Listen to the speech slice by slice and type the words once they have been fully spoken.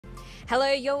Hello,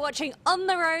 you're watching On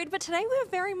the Road, but today we're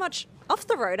very much off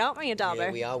the road, aren't we, Adamo?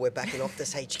 Yeah, we are. We're back in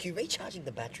Optus HQ, recharging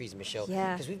the batteries, Michelle.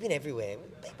 Yeah. Because we've been everywhere.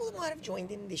 People might have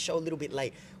joined in this show a little bit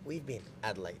late. We've been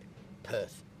Adelaide,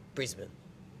 Perth, Brisbane.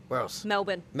 Where else?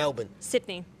 Melbourne.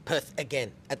 Sydney. Perth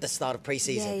again at the start of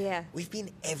pre-season. Yeah. We've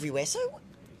been everywhere. So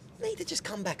we need to just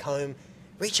come back home,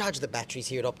 recharge the batteries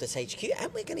here at Optus HQ,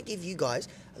 and we're going to give you guys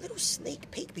a little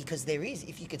sneak peek because there is,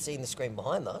 if you could see in the screen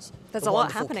behind us, there's the a lot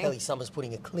wonderful happening. Kelly Summers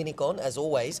putting a clinic on, as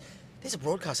always. There's a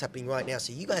broadcast happening right now,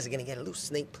 so you guys are going to get a little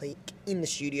sneak peek in the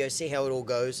studio, see how it all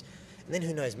goes. And then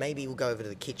who knows, maybe we'll go over to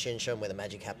the kitchen, show them where the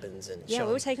magic happens. And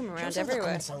we'll take them around everywhere.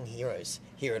 The unsung heroes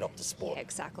here at Optus Sport. Yeah,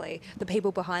 exactly. The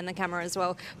people behind the camera as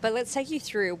well. But let's take you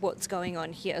through what's going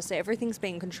on here. So everything's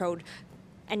being controlled,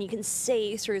 and you can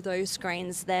see through those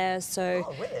screens there.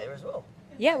 So we're there as well.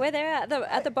 Yeah, we're there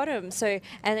at the bottom. So,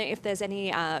 and if there's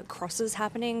any crosses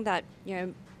happening that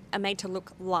are made to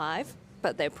look live,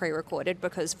 but they're pre-recorded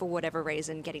because for whatever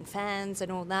reason, getting fans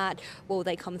and all that, well,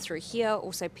 they come through here.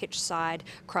 Also pitch side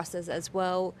crosses as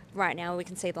well. Right now we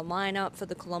can see the lineup for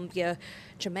the Colombia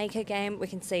Jamaica game. We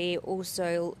can see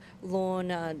also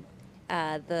Lorna,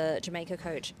 the Jamaica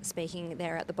coach, speaking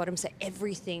there at the bottom. So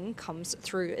everything comes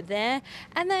through there.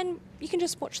 And then you can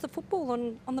just watch the football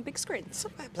on the big screen. It's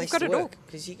not a bad place to work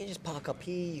because you can just park up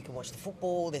here, you can watch the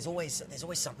football. There's always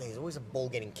something. There's always a ball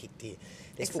getting kicked here.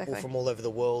 There's football from all over the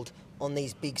world on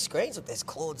these big screens. Look, there's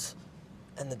Claude's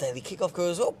and the Daily Kickoff crew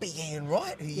as well. Big Ian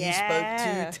Wright, who you spoke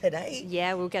to today.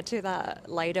 Yeah, we'll get to that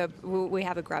later. We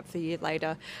have a grab for you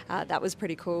later. That was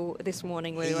pretty cool. This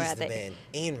morning we were at the man.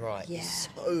 Ian Wright is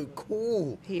so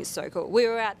cool. He is so cool. We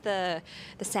were at the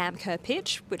Sam Kerr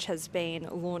pitch, which has been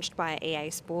launched by EA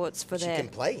Sports for their... You can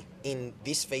play in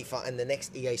this FIFA and the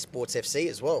next EA Sports FC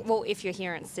as well. Well, if you're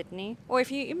here in Sydney, or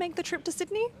if you make the trip to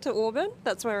Sydney, to Auburn,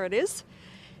 that's where it is.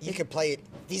 You can play it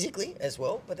physically as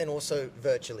well, but then also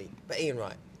virtually. But Ian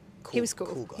Wright, cool. He was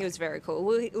cool. He was very cool.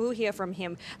 We'll hear from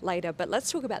him later, but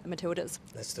let's talk about the Matildas.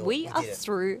 Let's do it. We are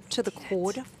through to the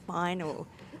quarter-final.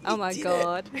 Oh my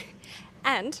God.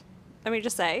 And let me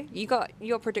just say, you got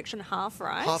your prediction half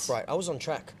right. Half right. I was on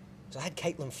track. So I had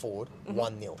Caitlin Ford,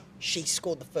 1-0. She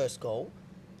scored the first goal.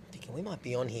 Thinking we might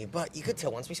be on here, but you could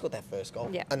tell once we scored that first goal,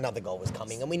 another goal was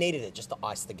coming, and we needed it just to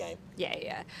ice the game.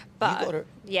 Yeah. But you got it.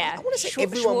 Yeah. I want to say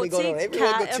everyone we got on.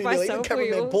 Everyone got 2-0, even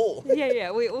cameraman Paul.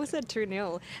 Yeah. We all said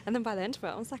 2-0. And then by the end of it,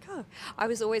 I was like, I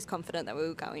was always confident that we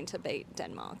were going to beat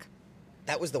Denmark.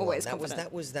 That was the one.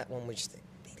 That was that one which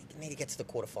need to get to the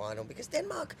quarterfinal because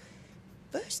Denmark,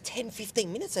 first 10,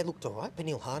 15 minutes, they looked all right.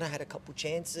 Pernille Harder had a couple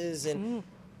chances and...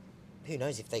 Who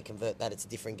knows if they convert that, it's a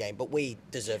different game, but we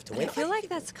deserve to win. I feel like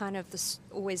that's kind of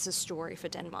always the story for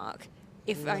Denmark.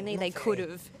 If only they could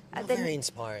have. Very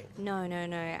inspiring. No.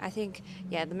 I think,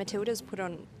 the Matildas put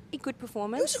on a good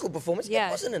performance. It was a good performance. Yeah.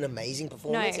 It wasn't an amazing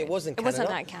performance. No, it wasn't Canada. It wasn't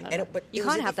like Canada. But you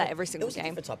can't have that every single game. It was a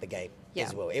different type of game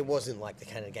as well. It wasn't like the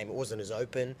Canada game. It wasn't as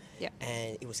open. Yeah.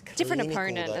 And it was different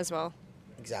opponent as well.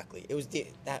 Exactly. It was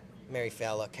that Mary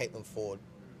Fowler, Caitlin Ford.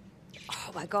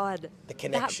 Oh my God. The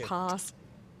connection. That pass.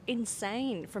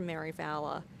 Insane from Mary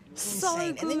Fowler. Insane. So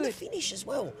good. And then the finish as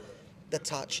well. The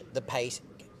touch, the pace.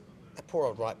 That poor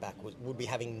old right back would be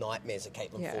having nightmares at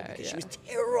Caitlin Ford because she was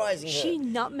terrorising her. She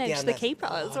nutmegged the keeper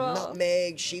as well.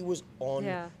 Nutmeg. She was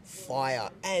on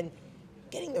fire and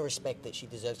getting the respect that she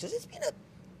deserves because it's been a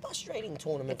frustrating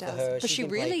tournament for her. But she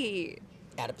really...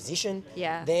 out of position.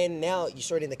 Yeah. Then now you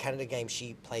saw it in the Canada game.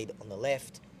 She played on the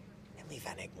left. Emily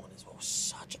Van Egmond as well.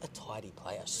 Such a tidy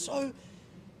player. So...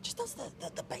 just does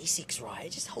the basics right.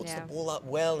 It just holds the ball up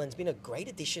well, and it's been a great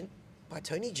addition by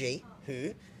Tony G,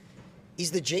 who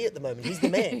is the G at the moment. He's the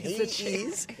man. He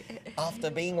is.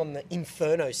 After being on the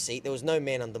Inferno seat, there was no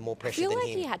man under more pressure than him. I feel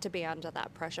like he had to be under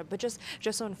that pressure, but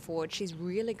just on forward, she's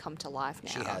really come to life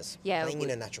now. She has. Yeah, playing in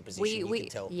a natural position, you can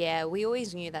tell. Yeah, we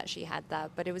always knew that she had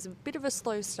that, but it was a bit of a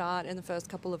slow start in the first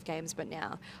couple of games, but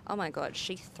now, oh my God,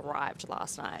 she thrived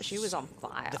last night. She was on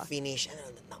fire. The finish,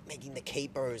 and nutmegging the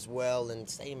keeper as well, and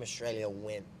Stadium Australia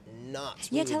went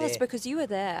nuts. Yeah, tell us, because you were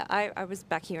there. I was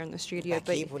back here in the studio.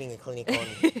 Back here putting a clinic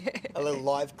on, a little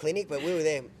live clinic, but we were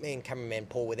there, me and cameraman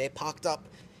Paul were there, parked up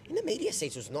in the media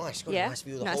seats. It was nice. Got a nice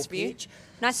view of the whole pitch.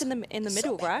 Nice in the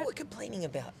middle, right? People were complaining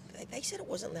about, they said it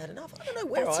wasn't loud enough. I don't know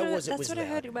where I was, it was loud. That's what I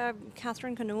heard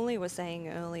Catherine Cannulli was saying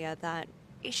earlier, that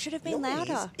it should have been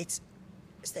louder.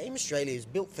 Stadium Australia is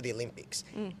built for the Olympics.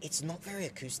 It's not very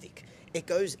acoustic. It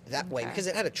goes that way because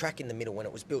it had a track in the middle when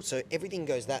it was built, so everything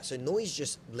goes that, so noise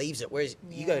just leaves it, whereas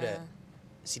you go to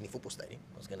Sydney Football Stadium.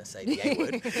 I was going to say the A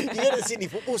word. You go to the Sydney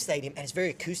Football Stadium and it's very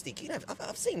acoustic. You know,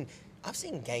 I've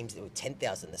seen games that were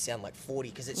 10,000 that sound like 40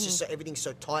 because it's just everything's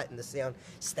so tight and the sound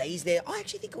stays there. I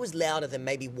actually think it was louder than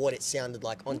maybe what it sounded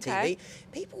like on TV.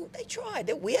 People, they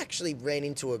tried. We actually ran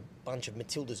into a bunch of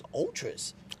Matildas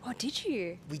ultras. Oh, did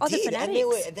you? We did, did, the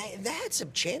and they had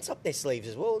some chants up their sleeves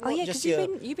as well. Oh yeah, because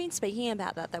you've been speaking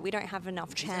about that we don't have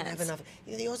enough chants. We don't have enough.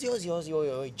 You know, the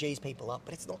Aussie G's people up,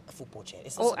 but it's not a football chant.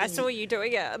 It's I saw you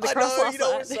doing it. The I cross know, last you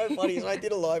know night. what's so funny is I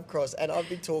did a live cross and I've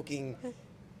been talking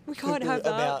we can't have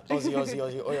that. about Aussie,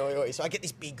 oi, oi, oi. So I get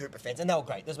this big group of fans and they were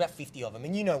great. There's about 50 of them.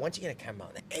 And you know, once you get a camera,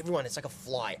 everyone, it's like a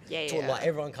fly to a light.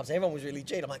 Everyone comes, everyone was really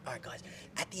G. I'm like, all right, guys,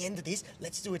 at the end of this,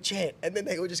 let's do a chant. And then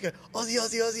they all just go, Aussie,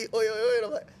 Aussie, Aussie, oi, oi, oi. And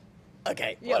I'm like,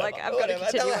 okay, you're whatever, like, I've got to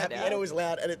continue. They were happy and it was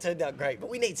loud and it turned out great. But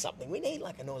we need something. We need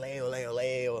like an ole, ole,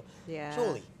 ole, or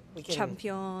surely we can.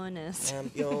 Championes.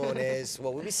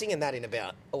 Well, we'll be singing that in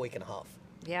about a week and a half.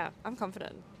 Yeah, I'm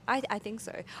confident. I think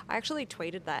so. I actually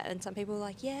tweeted that and some people were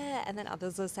like, yeah, and then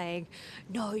others are saying,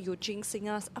 no, you're jinxing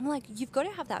us. I'm like, you've got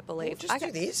to have that belief. Well, just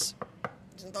do this.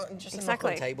 Just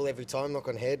exactly. knock on table every time, knock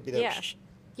on head.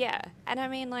 Yeah, and I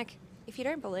mean, like, if you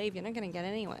don't believe, you're not going to get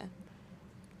anywhere.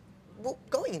 Well,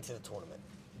 going into the tournament,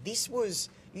 this was...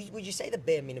 Would you say the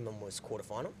bare minimum was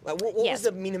quarterfinal? Like, what was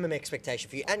the minimum expectation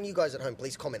for you? And you guys at home,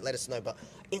 please comment, let us know. But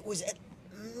it was at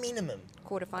minimum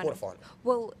quarterfinal.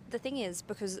 Well, the thing is,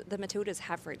 because the Matildas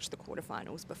have reached the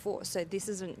quarterfinals before, so this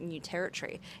isn't new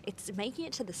territory. It's making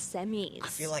it to the semis. I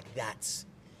feel like that's...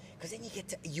 Because then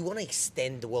you want to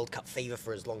extend the World Cup fever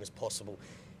for as long as possible.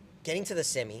 Getting to the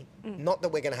semi, not that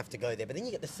we're going to have to go there, but then you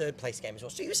get the third place game as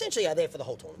well. So you essentially are there for the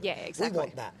whole tournament. Yeah, exactly. We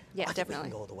want that. Yeah, I think definitely. we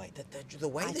can go all the way. The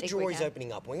way the draw is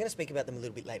opening up, we're going to speak about them a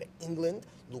little bit later. England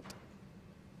looked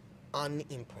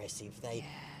unimpressive. They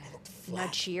looked flat.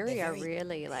 Nigeria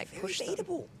really pushed them.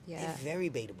 Beatable. Yeah. They're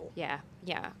very beatable. Yeah.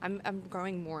 I'm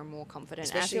growing more and more confident.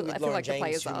 Especially with I feel Lauren like the James,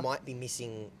 players who might be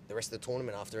missing the rest of the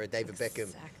tournament after a David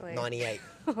Beckham 98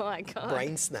 oh my God.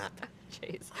 brain snap.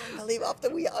 Jeez. Unbelievable.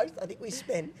 I think we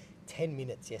spent 10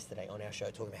 minutes yesterday on our show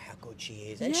talking about how good she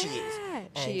is. And she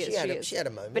is. And she had a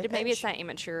moment. But maybe it's that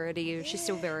immaturity. She's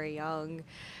still very young.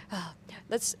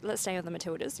 Let's stay on the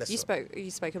Matildas.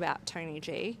 You spoke about Tony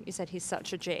G. You said he's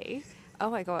such a G. Oh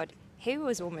my God. He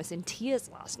was almost in tears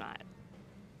last night.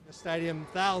 The stadium,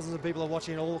 thousands of people are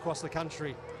watching all across the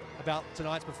country about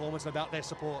tonight's performance and about their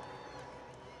support.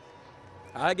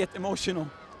 I get emotional.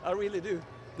 I really do.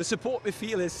 The support we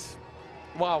feel is,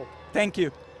 wow. Thank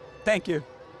you. Thank you.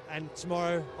 And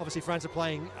tomorrow, obviously, France are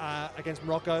playing against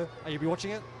Morocco. Are you be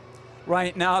watching it?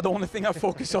 Right now, the only thing I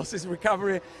focus on is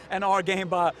recovery and our game,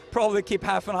 but probably keep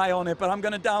half an eye on it. But I'm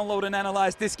going to download and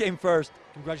analyze this game first.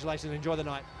 Congratulations. Enjoy the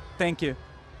night. Thank you.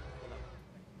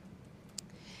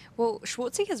 Well,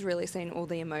 Schwartzy has really seen all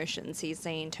the emotions. He's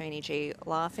seen Tony G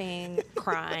laughing,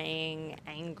 crying,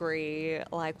 angry.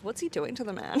 Like, what's he doing to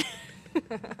the man?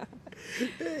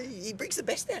 He brings the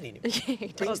best out in him. Yeah,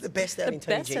 he brings the best out in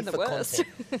Tony G for content.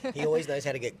 He always knows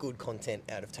how to get good content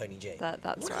out of Tony G. That's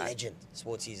what right. A legend,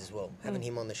 Schwartzy's as well. Having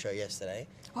him on the show yesterday.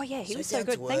 Oh yeah, he was so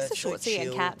good. Thanks to Schwartzy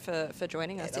and Kat for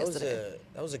joining us yesterday.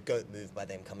 That was a goat move by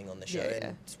them coming on the show.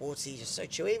 And Schwartzy just so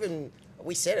chill. Even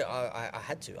we said it. I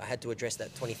had to address that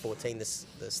 2014 the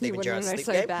Steven Gerrard slip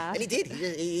game, bad. and he did.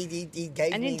 He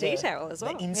gave and me in detail as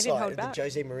well. The insight of the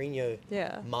Jose Mourinho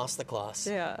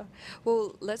masterclass. Yeah.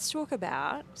 Well, let's talk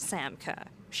about Sam Kerr.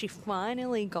 She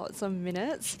finally got some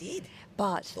minutes. She did.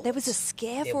 But there was a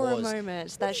scare for a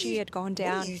moment that she had gone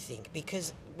down. What do you think?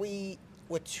 Because we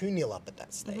were 2-0 up at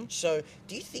that stage. So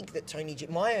do you think that Tony G...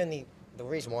 The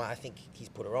reason why I think he's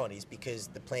put her on is because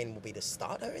the plan will be to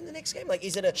start her in the next game. Like,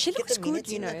 is it a... She looks good,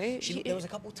 you know. There was a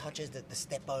couple touches, the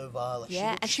step over.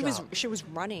 Like, she was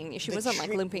running. She wasn't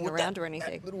like limping around or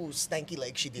anything. That little stanky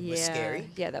leg she did was scary.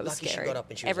 Yeah, that was Lucky scary. She got up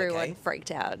and she was Everyone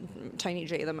freaked out. Tony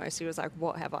G the most. He was like,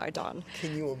 what have I done?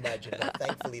 Can you imagine that?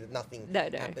 Thankfully, nothing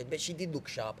happened. But she did look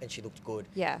sharp and she looked good.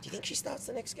 Yeah. Do you think she starts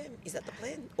the next game? Is that the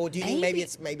plan? Or do you think maybe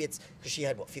it's because she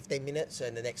had, 15 minutes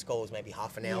and the next goal was maybe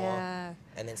half an hour? Yeah.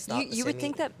 And then start the You would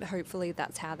think that hopefully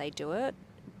that's how they do it,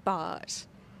 but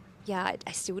yeah,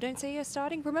 I still don't see her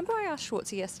starting. Remember I asked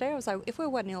Schwartzy yesterday, I was like, if we're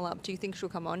 1-0 up, do you think she'll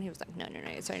come on? He was like, no,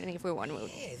 it's only if we're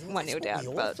 1-0 down. We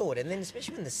all thought. And then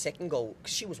especially when the second goal,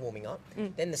 because she was warming up,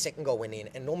 then the second goal went in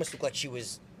and it almost looked like she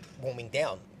was warming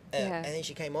down. And then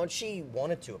she came on. She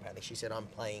wanted to, apparently. She said, I'm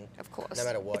playing, of course, no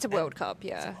matter what. It's a World Cup,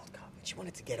 yeah. It's a World Cup. And she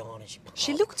wanted to get on and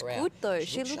she looked good though.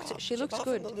 She looked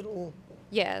good.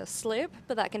 Slip,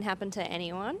 but that can happen to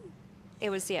anyone. It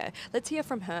was, let's hear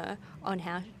from her on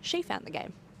how she found the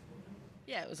game.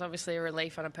 Yeah, it was obviously a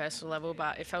relief on a personal level,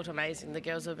 but it felt amazing. The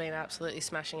girls have been absolutely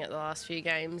smashing it the last few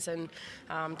games, and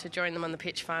to join them on the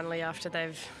pitch finally after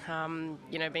they've,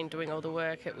 been doing all the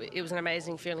work, it was an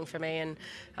amazing feeling for me, and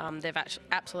they've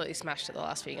absolutely smashed it the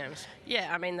last few games. Yeah,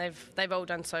 I mean they've all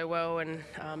done so well and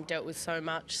dealt with so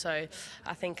much. So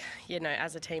I think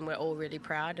as a team we're all really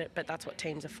proud. But that's what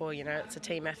teams are for. It's a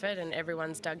team effort, and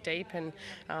everyone's dug deep, and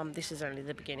this is only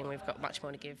the beginning. We've got much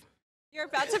more to give. You're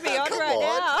about to be on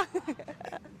right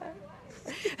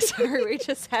now. Sorry, we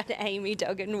just had Amy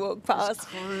Duggan walk past. Just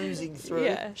cruising through.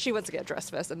 Yeah, she wants to get dressed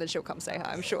first and then she'll come say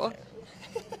hi, I'm sure.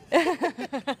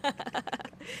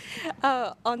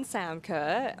 On Sam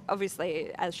Kerr,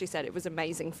 obviously, as she said, it was an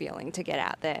amazing feeling to get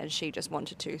out there, and she just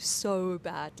wanted to so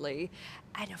badly.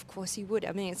 And of course you would.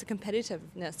 I mean, it's a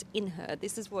competitiveness in her.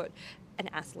 This is what an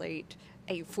athlete,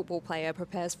 a football player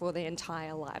prepares for their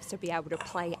entire lives, to be able to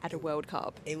play at a World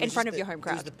Cup in front of your home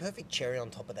crowd. It was the perfect cherry on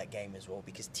top of that game as well,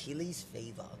 because Tilly's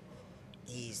fever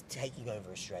is taking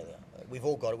over Australia. We've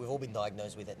all got it. We've all been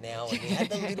diagnosed with it now. And we had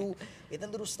the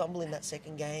little stumble in that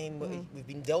second game. We've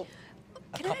been dealt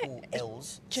a couple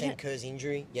L's. Sam Kerr's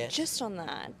injury. Yeah. Just on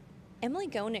that, Emily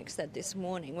Gelnick said this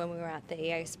morning when we were at the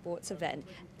EA Sports event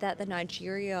that the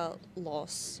Nigeria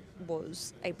loss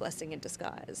was a blessing in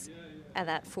disguise, and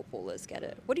that footballers get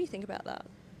it. What do you think about that?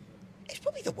 It's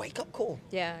probably the wake-up call.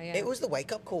 Yeah. It was the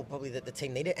wake-up call probably that the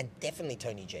team needed, and definitely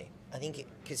Tony G. I think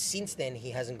because since then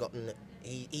he hasn't gotten...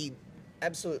 He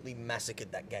absolutely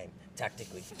massacred that game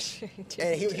tactically.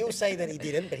 And he'll say that he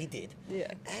didn't, but he did.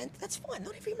 Yeah. And that's fine.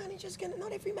 Not every manager's going to...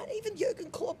 Not every man... Even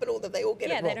Jurgen Klopp and all that, they all get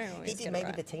it wrong. They don't always he did.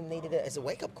 Maybe the team needed it as a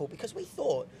wake-up call, because we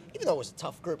thought, even though it was a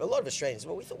tough group, a lot of Australians,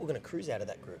 we thought we were going to cruise out of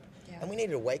that group. Yeah. And we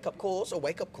needed a wake-up call. Also a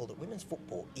wake-up call that women's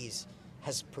football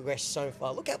has progressed so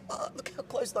far. Look how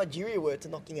close Nigeria were to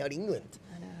knocking out England.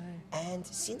 I know. And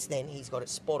since then, he's got it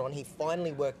spot on. He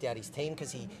finally worked out his team,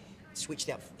 because he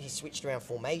switched around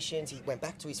formations. He went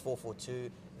back to his 4-4-2.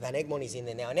 Van Egmond is in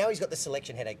there now. And now he's got the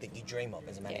selection headache that you dream of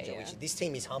as a manager, which this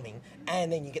team is humming,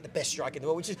 and then you get the best striker in the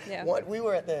world, which is what we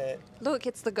were at the... Look,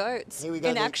 it's the GOATs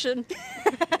in action.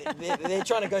 They're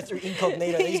trying to go through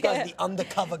incognito. These guys are the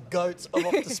undercover GOATs of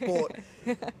Optus Sport.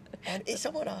 And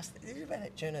someone asked, this is about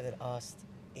that journo that asked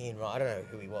Ian Wright, I don't know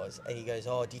who he was, and he goes,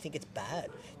 do you think it's bad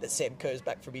that Sam Kerr's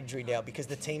back from injury now because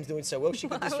the team's doing so well? She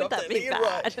could disrupt it. And Ian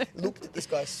Wright looked at this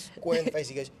guy square in the face.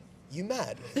 He goes, you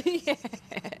mad? Yeah.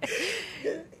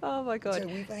 Oh my God. So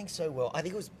we banged so well. I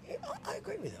think it was, I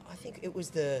agree with it. I think it was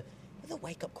the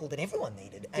wake-up call that everyone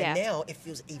needed. And now it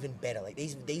feels even better. Like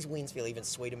these wins feel even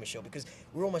sweeter, Michelle, because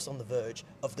we're almost on the verge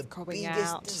of the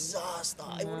biggest disaster.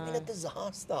 It would have been a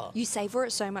disaster. You savour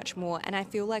it so much more, and I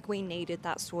feel like we needed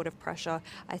that sort of pressure.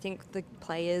 I think the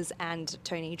players and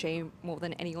Tony G, more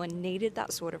than anyone, needed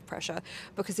that sort of pressure,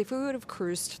 because if we would have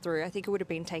cruised through, I think it would have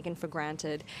been taken for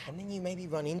granted. And then you maybe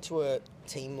run into a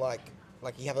team like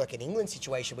you have like an England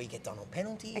situation where you get done on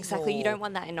penalties. Exactly. You don't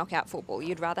want that in knockout football.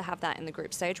 You'd rather have that in the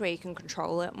group stage where you can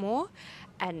control it more.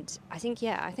 And I think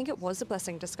it was a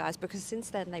blessing in disguise, because since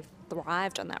then they've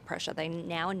thrived on that pressure. They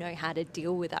now know how to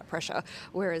deal with that pressure.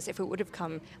 Whereas if it would have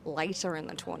come later in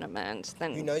the tournament,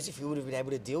 then... Who knows if you would have been able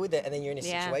to deal with it, and then you're in a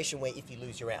situation where if you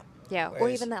lose, you're out. Yeah, or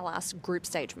even that last group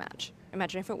stage match.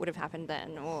 Imagine if it would have happened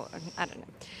then, or I don't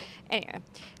know. Anyway,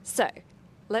 so...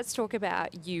 let's talk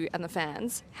about you and the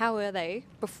fans. How were they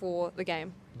before the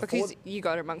game? Because you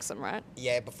got amongst them, right?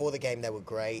 Yeah, before the game they were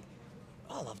great.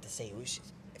 I love to see it. Was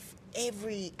just,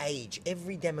 every age,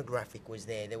 every demographic was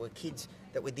there. There were kids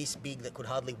that were this big that could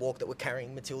hardly walk, that were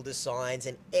carrying Matildas signs,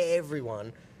 and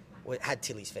everyone had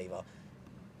Tilly's fever.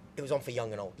 It was on for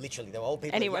young and old. Literally, there were old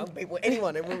people, young people,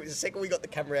 anyone. And the second we got the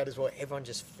camera out as well, everyone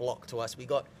just flocked to us. We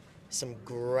got some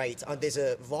great... there's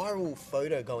a viral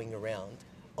photo going around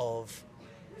of...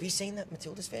 Have you seen that,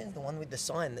 Matildas fans? The one with the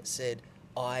sign that said,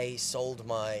 I sold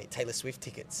my Taylor Swift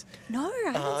tickets. No,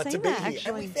 I haven't seen that, actually.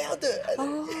 And we found it.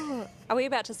 Oh, are we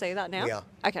about to see that now? We are.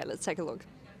 Okay, let's take a look.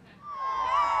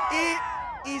 It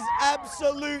is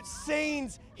absolute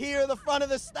scenes here at the front of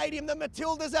the stadium. The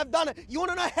Matildas have done it. You want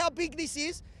to know how big this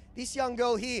is? This young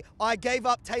girl here, I gave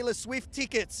up Taylor Swift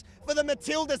tickets for the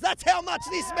Matildas. That's how much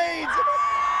this means.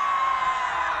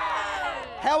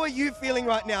 How are you feeling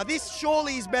right now? This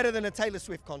surely is better than a Taylor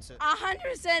Swift concert.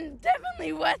 100%,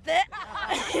 definitely worth it.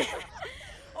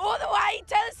 All the way,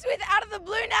 Taylor Swift out of the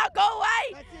blue now, go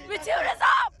away. Matilda's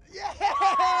up. Yeah,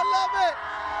 I love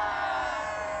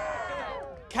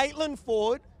it. Caitlin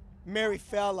Ford, Mary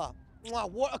Fowler. Wow,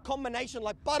 what a combination,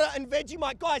 like butter and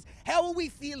Vegemite. Guys, how are we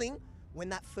feeling when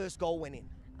that first goal went in?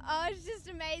 Oh, it's just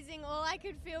amazing. All I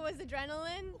could feel was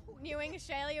adrenaline, knowing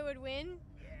Australia would win.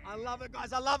 I love it,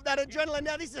 guys. I love that adrenaline.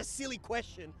 Now, this is a silly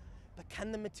question, but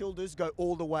can the Matildas go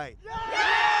all the way?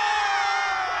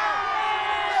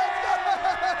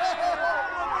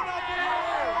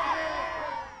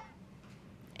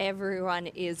 Everyone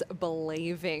is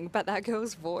believing, but that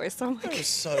girl's voice, oh my It God. was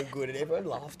so good, and everyone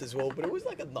laughed as well, but it was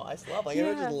like a nice laugh. Like,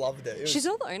 everyone just loved it. She's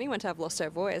not the only one to have lost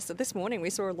her voice. This morning we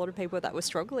saw a lot of people that were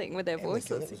struggling with their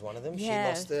voices. It was one of them.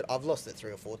 Yeah. She lost it. I've lost it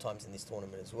 3 or 4 times in this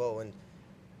tournament as well, and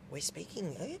we're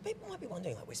speaking, people might be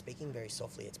wondering, like, we're speaking very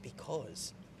softly. It's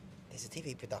because there's a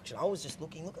TV production. I was just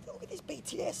looking, look at this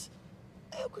BTS.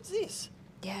 How good's this?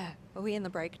 Yeah. Are we in the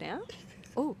break now?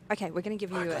 Oh, okay. We're going to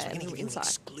give you All right, guys, we're a gonna little give you an insight.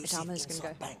 exclusive Adamo's going to go.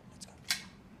 insight. Bang, let's go.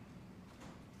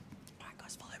 All right,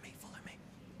 guys, follow me, follow me.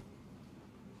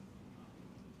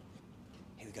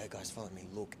 Here we go, guys, follow me.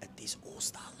 Look at this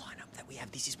all-star lineup that we have.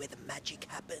 This is where the magic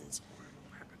happens.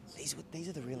 These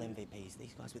are the real MVPs.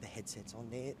 These guys with the headsets on,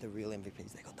 they're the real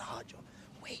MVPs. They got the hard job.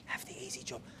 We have the easy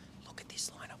job. Look at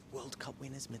this lineup. World Cup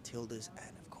winners, Matildas,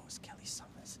 and of course, Kelly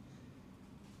Summers.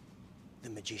 The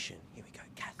magician. Here we go.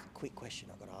 Kath, quick question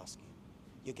I've got to ask you.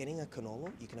 You're getting a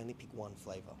canola, you can only pick one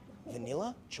flavour.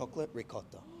 Vanilla, chocolate,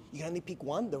 ricotta. You can only pick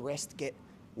one, the rest get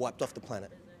wiped off the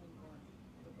planet.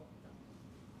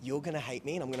 You're going to hate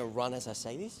me, and I'm going to run as I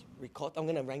say this. Ricotta, I'm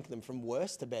going to rank them from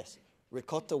worst to best.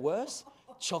 Ricotta worst,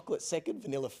 chocolate second,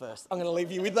 vanilla first. I'm going to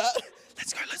leave you with that.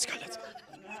 Let's go, let's go, let's go.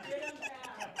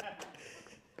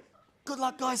 Good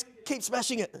luck, guys. Keep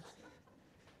smashing it.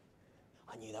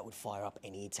 I knew that would fire up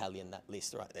any Italian, that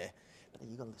list right there. But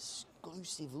you got an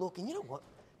exclusive look. And you know what?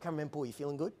 Cameraman Paul, you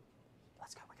feeling good?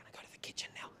 Let's go. We're going to go to the kitchen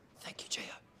now. Thank you, Gio.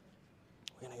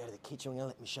 We're going to go to the kitchen. We're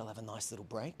going to let Michelle have a nice little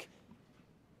break.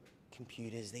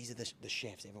 Computers. These are the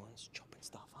chefs. Everyone's chopping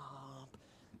stuff up.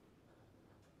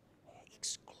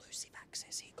 Exclusive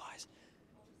access here, guys.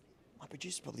 My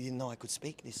producer probably didn't know I could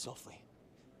speak this softly.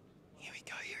 Here we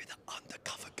go. Here are the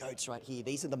undercover goats right here.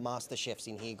 These are the master chefs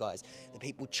in here, guys. The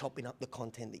people chopping up the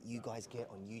content that you guys get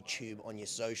on YouTube, on your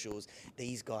socials.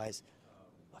 These guys,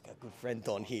 like our good friend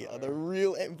Don here, are the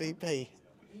real MVP.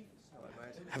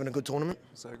 Having a good tournament?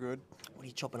 So good. What are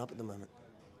you chopping up at the moment?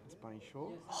 It's Bunny Shaw.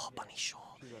 Oh, Bunny Shaw.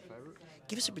 She's our favourite.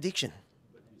 Give us a prediction.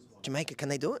 Jamaica, can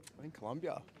they do it? I think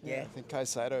Colombia. Yeah. I think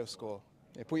Caicedo will score.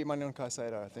 Yeah, put your money on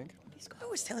Caicedo, I think. This guy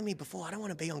was telling me before, I don't want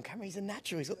to be on camera. He's a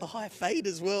natural. He's got the high fade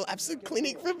as well. Absolute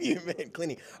clinic from you, man.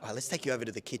 Clinic. All right, let's take you over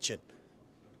to the kitchen.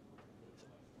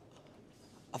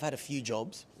 I've had a few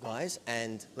jobs, guys,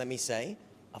 and let me say,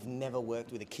 I've never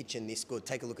worked with a kitchen this good.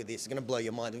 Take a look at this. It's going to blow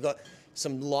your mind. We've got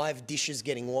some live dishes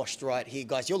getting washed right here.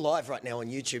 Guys, you're live right now on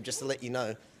YouTube, just to let you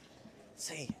know.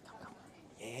 See, come.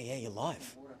 Yeah, you're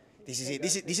live. This is it.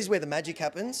 This is where the magic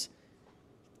happens.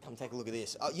 Come take a look at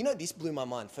this. You know, this blew my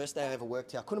mind. First day I ever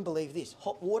worked here. I couldn't believe this.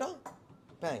 Hot water,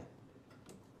 bang.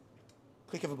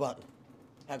 Click of a button.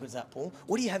 How good's that, Paul?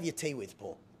 What do you have your tea with,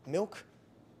 Paul? Milk?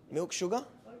 Milk, sugar?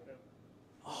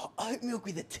 Oh, oat milk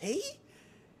with a tea?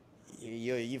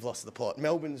 You've lost the plot.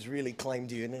 Melbourne's really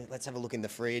claimed you. Let's have a look in the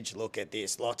fridge. Look at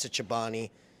this. Lots of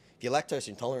Chobani. If you're lactose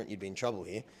intolerant, you'd be in trouble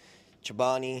here.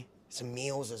 Chobani, some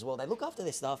meals as well. They look after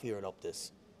their staff here at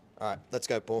Optus. All right, let's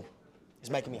go, Paul. It's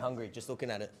making me hungry just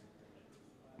looking at it.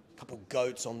 A couple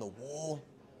goats on the wall.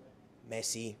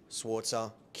 Messi,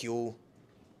 Schwarzer, Kuehl.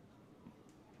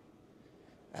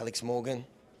 Alex Morgan.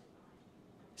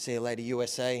 See you later,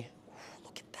 USA. Ooh,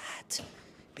 look at that.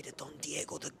 Bit of Don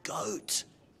Diego, the GOAT.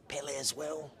 Pele as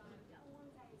well. All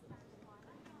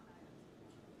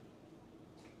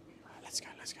right, let's go.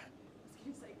 I was going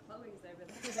to say Chloe's over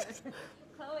there.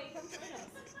 Chloe, come join us.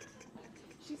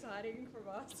 She's hiding from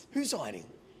us. Who's hiding?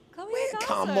 Chloe Where? is also.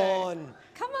 Come on.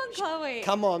 Come on, Chloe.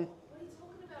 Come on.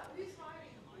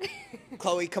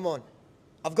 Chloe, come on.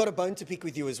 I've got a bone to pick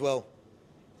with you as well.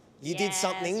 You did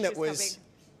something that was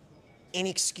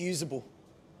inexcusable,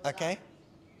 okay?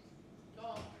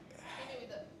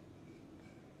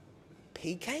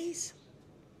 PKs?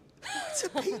 What's a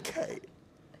PK?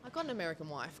 I got an American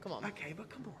wife, come on. Okay, but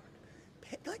come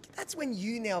on. Like, that's when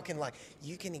you now can, like,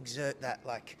 you can exert that,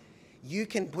 like, you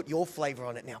can put your flavour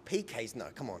on it now. PKs, no,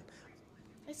 come on.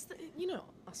 It's you know,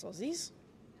 us Aussies,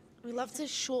 we love to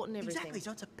shorten everything. Exactly,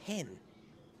 so it's a pen.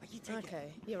 Like, you take Okay,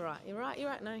 you're right.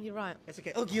 No, you're right. It's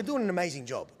okay. Look, you're doing an amazing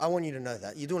job. I want you to know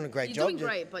that. You're doing a great job. You're doing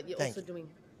great, but you're Thank also you. doing...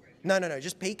 No,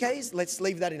 just PKs. Let's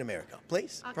leave that in America,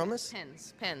 please. Okay, Promise?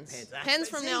 Pens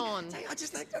from now on. I'll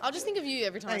just think of you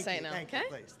every time I say it now, okay?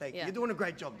 Thank you. You're doing a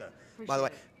great job, though. By the way,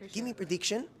 give me a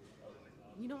prediction.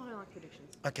 You know I like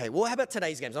predictions. Okay, well, how about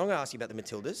today's games? I'm going to ask you about the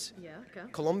Matildas. Yeah, okay.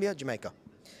 Colombia, Jamaica.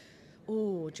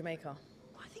 Ooh, Jamaica.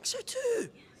 I think so, too.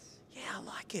 Yeah, I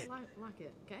like it. Like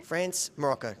it, okay? France,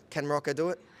 Morocco. Can Morocco do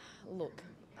it? Look,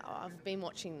 I've been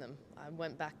watching them. I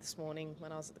went back this morning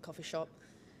when I was at the coffee shop.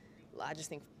 I just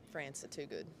think France are too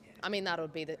good. I mean, that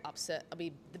would be the upset. It'd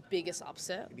be the biggest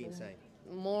upset. It'd be insane.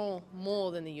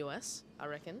 More than the US, I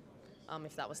reckon,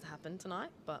 if that was to happen tonight.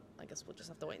 But I guess we'll just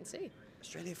have to wait and see.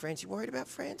 Australia, France, you worried about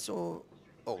France or...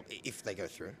 Oh, if they go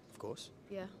through, of course.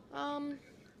 Yeah.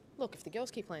 Look, if the girls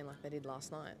keep playing like they did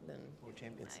last night, then... World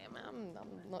champions.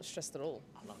 I'm not stressed at all.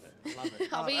 I love it. I love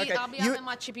it. I'll be Okay, up in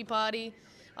my chippy party.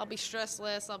 I'll be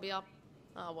stressless. I'll be up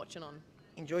watching on.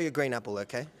 Enjoy your green apple,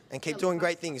 okay? And keep doing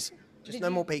great things. Just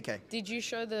no more PK. Did you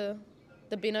show the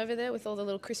bin over there with all the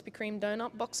little Krispy Kreme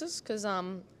donut boxes? Because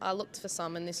I looked for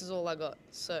some and this is all I got.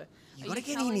 So You got to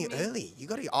get in here early.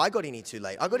 I got in here too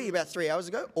late. I got in here about 3 hours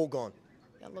ago, all gone.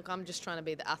 Yeah, look, I'm just trying to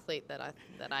be the athlete that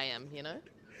I am, you know?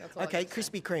 That's all Okay,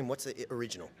 Krispy Kreme, what's the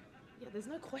original? Yeah, there's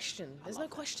no question. There's no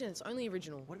question. It's only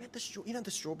original. What about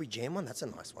the strawberry jam one? That's a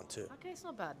nice one too. Okay, it's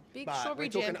not bad. Big But strawberry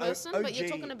we're jam talking person, but you're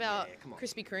OG. talking about Yeah, come on.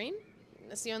 Krispy Kreme.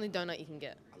 That's the only donut you can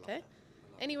get, okay?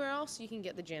 Anywhere else, you can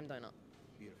get the jam donut.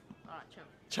 Beautiful. All right,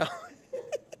 ciao. Ciao.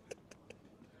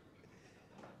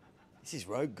 This is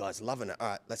rogue, guys. Loving it. All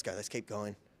right, let's go. Let's keep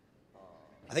going.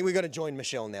 I think we've got to join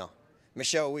Michelle now.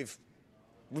 Michelle, we've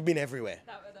been everywhere.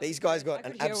 These guys got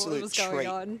an absolute treat.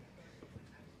 That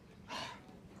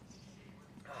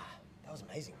was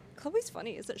amazing. Chloe's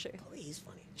funny, isn't she? Chloe is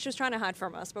funny. She was trying to hide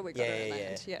from us, but we got her in the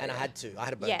end. Yeah. And I had to. I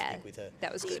had a bone to pick with her.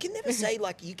 That was good. You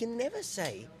can never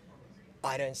say,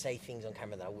 I don't say things on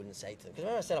camera that I wouldn't say to them. Because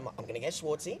when I said, I'm going to get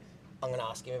Schwartzy, I'm going to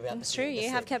ask him about It's true, you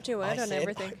have kept your word on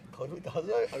everything. God, with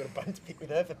Dazo, I got a bone to pick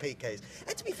with her for PKs.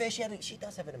 And to be fair, she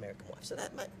does have an American wife, so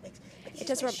that makes... It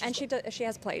does, and she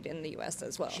has played in the US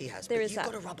as well. She has, there but is you've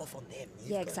that. got to rub off on them.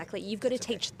 Exactly. You've got to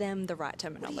teach them the right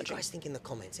terminology. What do you guys think in the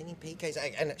comments? Any PKs?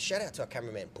 And shout out to our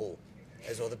cameraman, Paul,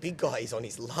 as well. The big guy is on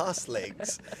his last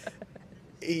legs.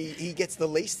 He gets the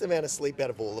least amount of sleep out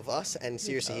of all of us, and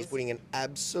seriously, he's putting an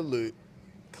absolute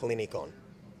clinic on.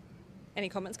 Any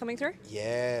comments coming through?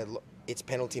 Yeah, it's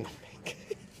penalty, not pink.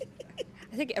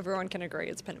 I think everyone can agree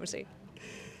it's penalty.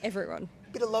 Everyone.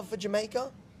 Bit of love for Jamaica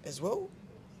as well.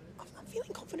 I'm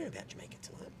feeling confident about Jamaica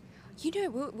tonight. You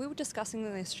know, we were discussing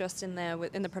this just in there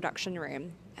in the production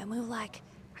room, and we were like,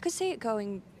 I could see it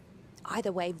going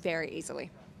either way very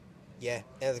easily. Yeah,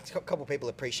 there's a couple of people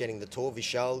appreciating the tour.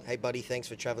 Vishal, hey buddy, thanks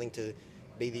for travelling to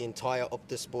be the entire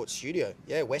Optus Sports studio.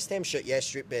 Yeah, West Ham shirt. Yeah,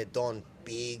 Strip Bear Don,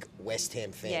 big West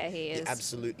Ham fan. Yeah, he is. He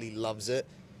absolutely loves it.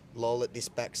 Lol at this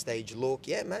backstage look.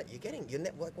 Yeah, Matt, your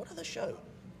network. What other show?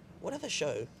 What other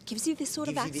show gives you this sort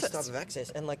of access? Gives you this type of access.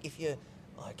 And like, if you're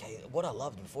okay, what I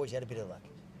loved before is you had a bit of like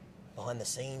behind the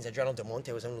scenes. Adriano De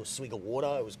Monte was having a little swig of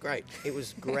water. It was great. It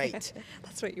was great.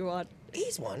 That's what you want.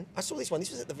 Here's one. I saw this one.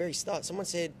 This was at the very start. Someone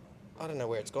said, I don't know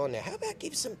where it's gone now. How about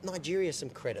give Nigeria some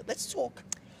credit? Let's talk.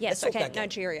 Yes, okay,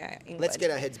 Nigeria, England. Let's get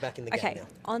our heads back in the game now.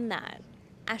 On that,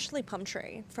 Ashley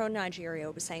Plumtree from Nigeria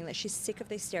was saying that she's sick of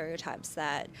these stereotypes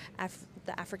that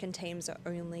the African teams are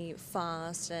only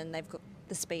fast and they've got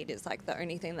the speed is like the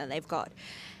only thing that they've got.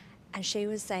 And she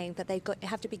was saying that they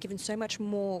have to be given so much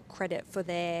more credit for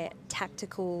their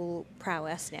tactical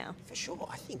prowess now. For sure.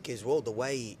 I think as well, the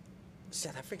way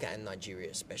South Africa and Nigeria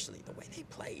especially, the way they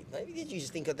played, maybe you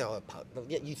just think of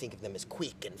you think of them as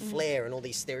quick and flair and all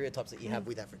these stereotypes that you have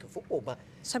with African football, but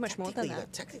so much more than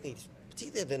that. Tactically,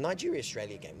 particularly the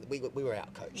Nigeria-Australia game, we were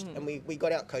out-coached and we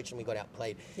got out-coached and we got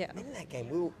outplayed. Yeah. And in that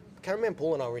game, cameraman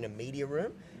Paul and I were in a media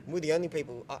room. And we're the only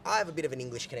people. I have a bit of an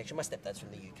English connection. My stepdad's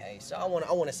from the UK, so I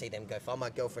want to see them go far.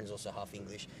 My girlfriend's also half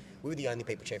English. We were the only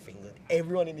people cheering for England.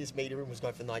 Everyone in this media room was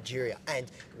going for Nigeria. And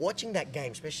watching that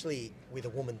game, especially with a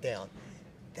woman down,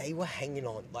 they were hanging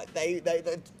on. Like they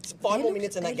 5 more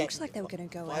minutes in that game. It looks like they were going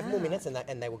to go out. 5 more minutes and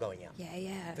they were going out.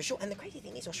 Yeah. For sure. And the crazy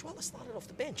thing is, Oshuala started off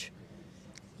the bench.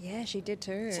 Yeah, she did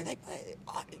too. So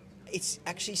it's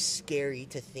actually scary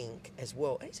to think as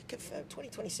well. Is it confirmed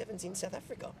 2027's in South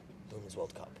Africa? Women's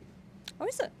World Cup. Oh,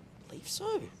 is it? I believe so.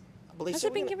 Has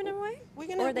it been given away?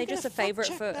 Or are they just a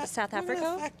favourite for South Africa? We're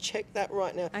going to fact check that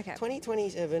right now. Okay.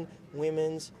 2027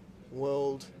 Women's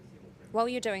World. While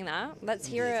you're doing that, let's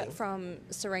hear it from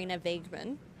Serena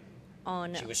Wiegmann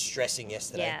on... She was stressing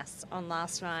yesterday. Yes, on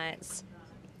last night's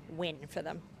win for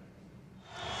them.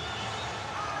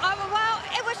 Well,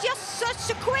 it was just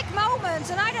such a quick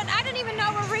moment, and I don't even know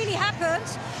what really happened.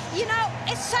 You know,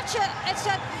 it's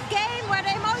a game where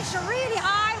the emotions are really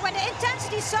high, where the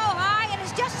intensity is so high, and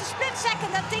it's just a split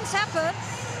second that things happen.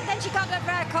 And then she got that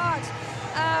red card.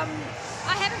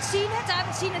 I haven't seen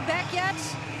it back yet.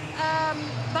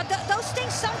 But those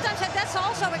things sometimes, that's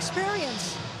also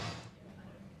experience.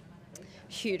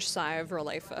 Huge sigh of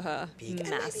relief for her. Big.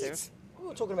 Massive. We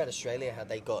were talking about Australia, how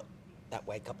they got that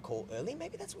wake-up call early.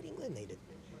 Maybe that's what England needed.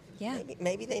 Yeah.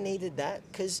 Maybe they needed that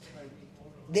because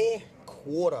their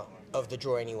quarter of the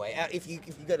draw anyway. If you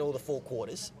go to all the 4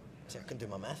 quarters, so I can do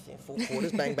my math. 4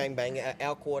 quarters, bang, bang, bang.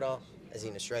 Our quarter, as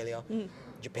in Australia,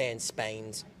 Japan,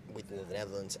 Spain's with the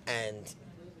Netherlands, and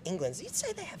England's. You'd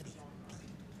say they have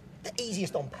the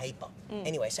easiest on paper.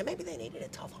 Anyway, so maybe they needed a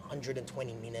tough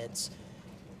 120 minutes,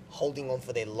 holding on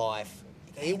for their life.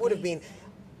 It would have been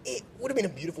a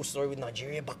beautiful story with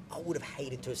Nigeria, but I would have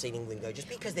hated to have seen England go just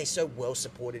because they're so well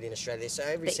supported in Australia. So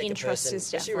every The second interest person, is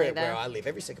especially definitely where there. I live,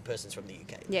 every second person's from the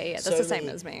UK. Yeah, that's So the same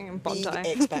many as me in big Bondi.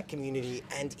 expat community,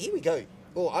 and here we go.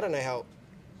 Well, I don't know how.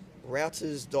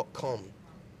 Routers.com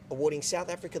awarding South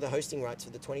Africa the hosting rights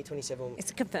for the 2027. Is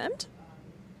it confirmed?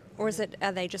 Or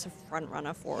are they just a front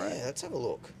runner for it? Yeah, let's have a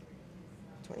look.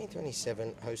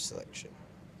 2027 host selection.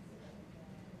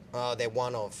 Oh, they're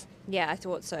one of. Yeah, I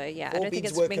thought so. Yeah, I All don't think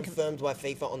bids it's were been confirmed by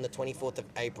FIFA on the 24th of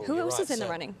April. Who You're else right, is in the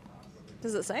so running?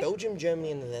 Does it say? Belgium,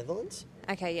 Germany, and the Netherlands.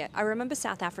 Okay, yeah. I remember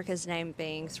South Africa's name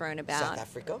being thrown about. South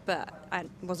Africa? But I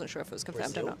wasn't sure if it was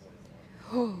confirmed Brazil?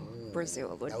 or not.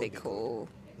 Brazil would be cool.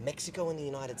 Mexico and the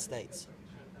United States.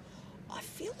 I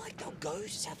feel like they'll go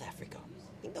South Africa.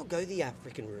 I think they'll go the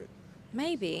African route.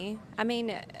 Maybe. I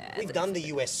mean, We've done the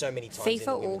US so many times. in the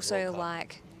FIFA Women's also World Cup.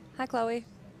 like. Hi, Chloe.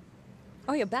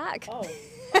 Oh, you're back. Oh,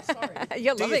 sorry.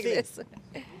 You're Do your loving thing. this.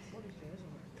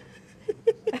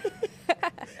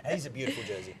 That is a beautiful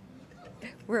jersey.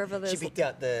 Wherever there's. She picked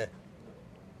out the.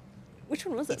 Which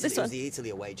one was it? Italy, This it was one. the Italy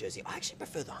away jersey. I actually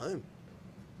prefer the home.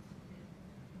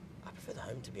 I prefer the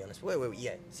home, to be honest. Wait,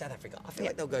 yeah, South Africa. I feel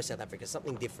like they'll go South Africa.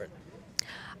 Something different.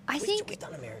 I think. We've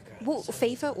done America. Well,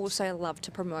 FIFA also love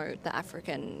to promote the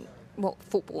African,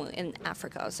 football in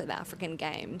Africa, so the African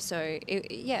game. So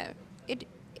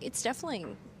it's definitely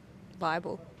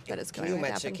viable that it's going to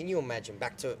happen. So can you imagine,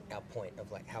 back to our point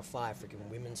of like how far African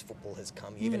women's football has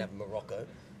come? You even have Morocco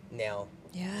now.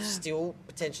 Yeah. Still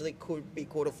potentially could be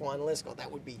quarterfinalists. God,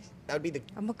 that would be the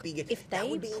biggest. If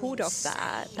they pulled off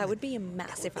that would be a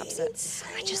massive upset.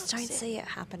 I just don't see it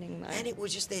happening though. And it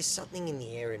was just, there's something in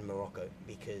the air in Morocco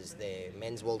because their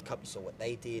men's World Cup, you saw what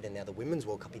they did, and now the women's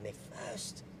World Cup in their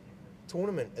first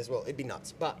tournament as well. It'd be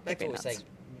nuts. But back to what we're saying,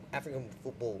 African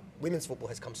football, women's football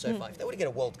has come so far. If they were to get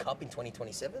a World Cup in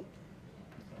 2027,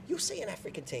 you'll see an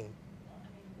African team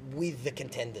with the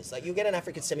contenders. Like, you'll get an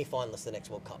African semi-finalist the next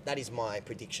World Cup. That is my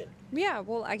prediction. Yeah,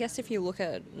 well, I guess if you look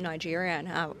at Nigeria and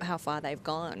how far they've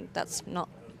gone, that's not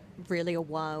really a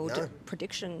wild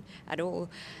prediction at all.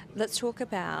 Let's talk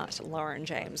about Lauren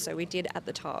James. So we did at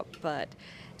the top, but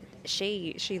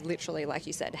she literally, like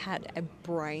you said, had a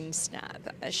brain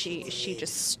snap. She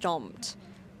just stomped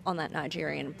on that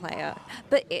Nigerian player.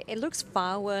 But it looks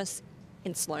far worse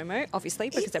in slow-mo,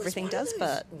 obviously, because everything does,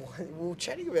 but... We were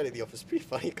chatting about it in the office, pretty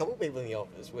funny. A couple of people in the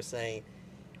office were saying,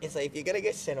 it's like, if you're going to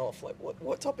get sent off, like,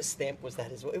 what type of stamp was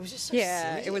that as well? It was just so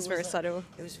silly. It was very subtle.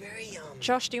 It was very...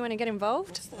 Josh, do you want to get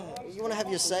involved? You want to have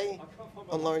your say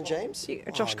on Lauren James?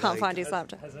 Josh can't find his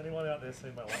laptop. Has anyone out there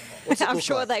seen my laptop? I'm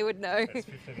sure they would know. It's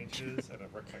 15 inches and a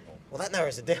rectangle. Well, that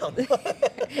narrows it down.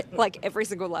 Like every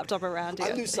single laptop around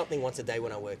here. I lose something once a day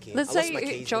when I work here. Let's I lost my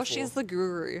say keys Josh before. is the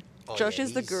guru. Oh, Josh yeah,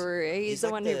 is the guru. He's the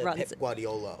like one who runs Pep it.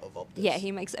 Guardiola of Optus. Yeah,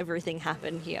 he makes everything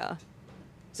happen here.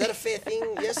 Is that a fair thing?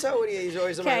 Yes, sir? Or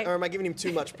am I giving him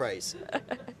too much praise?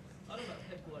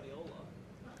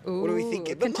 Ooh, What do we think?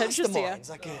 But contentious here. masterminds,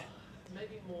 like a...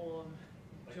 Maybe more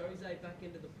Jose back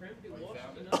into the Prem, bit washed,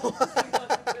 you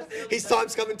know? His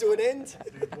time's coming to an end.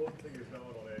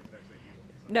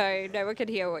 No one can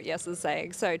hear what Yes is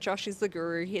saying. So Josh is the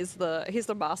guru. He's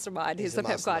the mastermind. He's the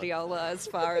Pep mastermind. Guardiola as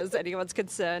far as anyone's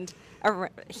concerned.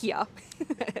 Here,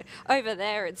 over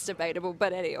there, it's debatable.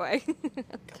 But anyway,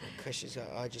 Questions.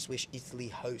 I just wish Italy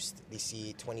host this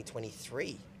year,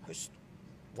 2023. Host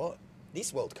what?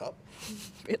 This World Cup?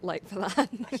 Bit late for that.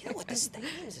 You know what? The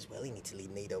stadiums as well in Italy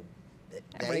need a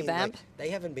revamp. They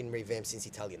haven't been revamped since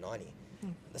Italia 90.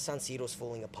 The San Siro's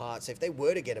falling apart. So if they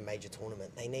were to get a major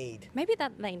tournament, they need... Maybe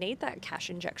they need that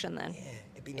cash injection then. Yeah,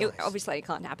 it'd be nice. Obviously, it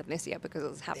can't happen this year because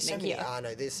it's happening There's so many, here. I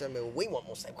know, there's so many. We want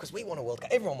more stadiums because we want a World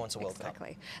Cup. Everyone wants a World Cup.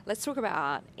 Exactly. Let's talk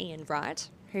about Ian Wright,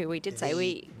 who we did say The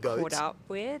we GOAT. caught up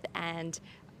with, and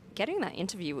getting that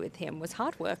interview with him was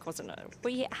hard work, wasn't it?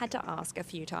 We had to ask a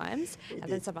few times,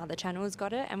 and then some other channels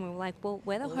got it, and we were like, well,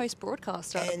 we're the host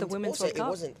broadcaster of the Women's also, World Cup. it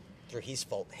wasn't through his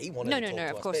fault. He wanted No, to no, talk no, to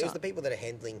of us. course But it was not. the people that are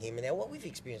handling him. And now what we've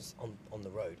experienced on the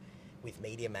road with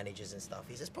media managers and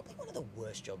stuff is it's probably one of the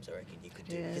worst jobs I reckon you could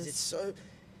do. Because it's so...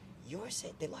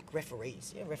 they're like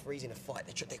referees. You know, referees in a fight,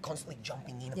 they're constantly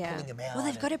jumping in and pulling them out. Well,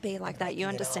 they've and- got to be like that. You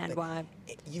understand why.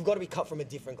 You've got to be cut from a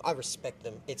different... I respect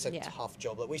them. It's a tough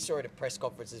job. Like, we saw it at press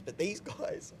conferences, but these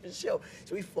guys, Michelle...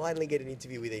 So we finally get an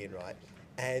interview with Ian Wright,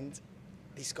 and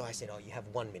this guy said, you have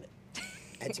 1 minute.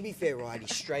 And to be fair, Righty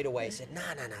straight away said, nah,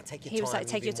 take your time. He was like,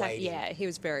 take your We've been time. waiting." Yeah, he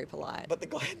was very polite. But the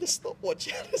guy had the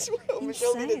stopwatch out as well.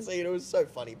 Michelle didn't see it. It was so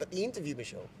funny. But the interview,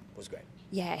 Michelle, was great.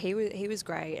 Yeah, he was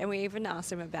great. And we even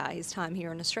asked him about his time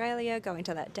here in Australia, going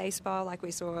to that day spa like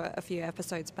we saw a few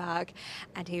episodes back.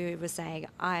 And he was saying,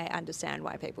 I understand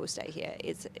why people stay here.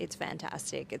 It's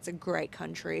fantastic. It's a great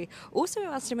country. Also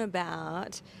asked him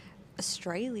about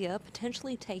Australia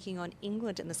potentially taking on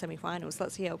England in the semi-finals.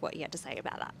 Let's hear what he had to say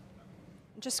about that.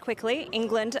 Just quickly,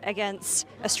 England against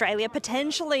Australia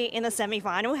potentially in the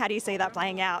semi-final. How do you see that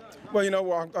playing out? Well, you know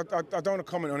what, I don't want to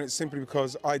comment on it simply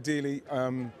because ideally,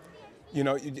 you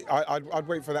know, I'd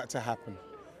wait for that to happen.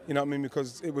 You know what I mean?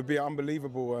 Because it would be an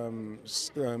unbelievable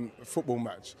football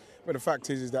match. But the fact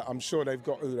is that I'm sure they've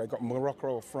got Morocco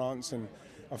or France, and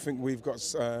I think we've got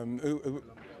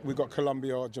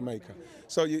Colombia or Jamaica.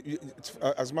 So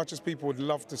as much as people would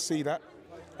love to see that,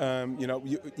 you know,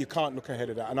 you can't look ahead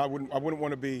of that. And I wouldn't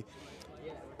want to be,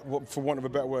 for want of a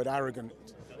better word, arrogant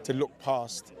to look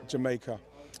past Jamaica.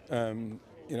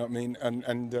 You know what I mean,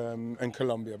 and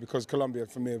Colombia, because Colombia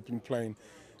for me have been playing.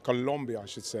 Colombia, I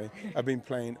should say, have been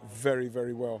playing very,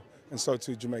 very well, and so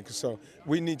too Jamaica. So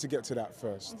we need to get to that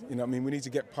first. You know what I mean? We need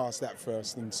to get past that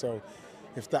first, and so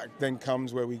if that then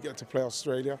comes where we get to play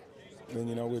Australia, then,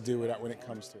 you know, we'll deal with that when it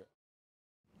comes to it.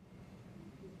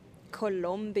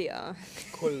 Colombia.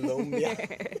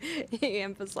 He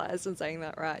emphasised on saying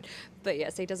that right. But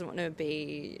yes, he doesn't want to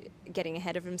be getting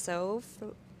ahead of himself.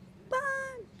 But,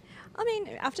 I mean,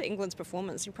 after England's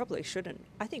performance, you probably shouldn't.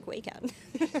 I think we can.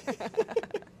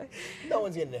 No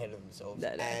one's getting ahead of themselves. No.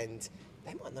 And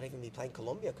they might not even be playing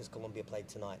Colombia because Colombia played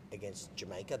tonight against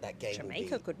Jamaica. That game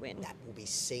could win. That will be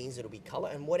scenes, it'll be colour.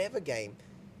 And whatever game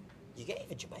you get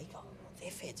for Jamaica,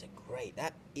 their fans are great.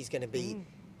 That is going to be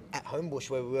at Homebush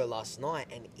where we were last night.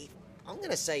 And I'm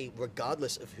going to say,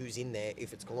 regardless of who's in there,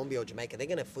 if it's Colombia or Jamaica, they're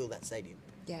going to fill that stadium.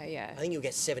 Yeah. I think you'll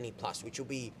get 70 plus, which will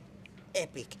be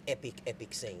epic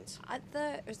scenes.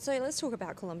 So let's talk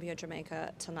about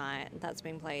Colombia-Jamaica tonight. That's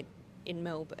been played in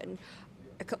Melbourne.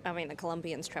 I mean, the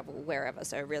Colombians travel wherever,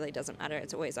 so it really doesn't matter.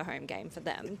 It's always a home game for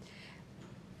them.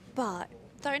 But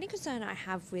the only concern I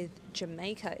have with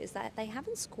Jamaica is that they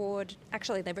haven't scored.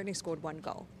 Actually, they've only scored one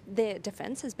goal. Their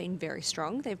defence has been very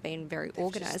strong. They've been very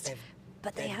organised,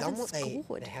 but they haven't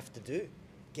scored. They have to do.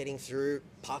 Getting through,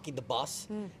 parking the bus,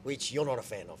 which you're not a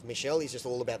fan of. Michelle is just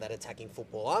all about that attacking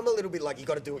football. I'm a little bit like, you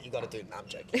got to do what you got to do. No, I'm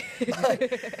joking.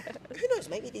 But who knows?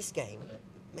 Maybe this game,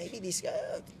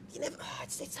 you never.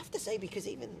 It's tough to say because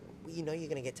even you know you're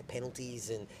going to get to penalties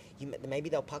and maybe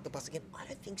they'll park the bus again. I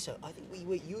don't think so. I think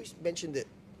you mentioned it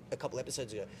a couple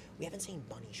episodes ago. We haven't seen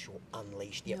Bunny Shaw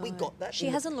unleashed yet. No. We got that. She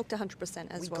hasn't looked 100%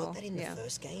 as well. We got that in the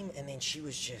first game, and then she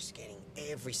was just getting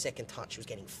every second touch. She was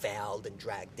getting fouled and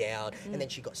dragged down, and then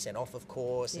she got sent off, of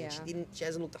course. And she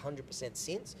hasn't looked 100%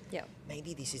 since. Yeah.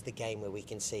 Maybe this is the game where we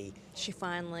can see she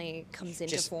finally comes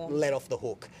into just form. let off the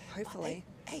hook. Hopefully.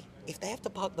 Hey, if they have to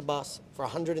park the bus for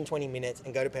 120 minutes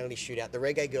and go to penalty shootout, the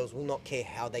Reggae girls will not care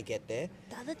how they get there.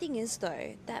 The other thing is,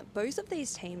 though, that both of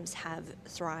these teams have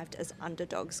thrived as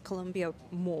underdogs. Colombia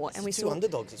more, and we saw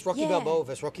underdogs. It's Rocky Balboa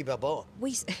versus Rocky Balboa.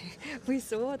 We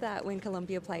saw that when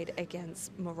Colombia played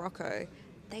against Morocco.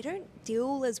 They don't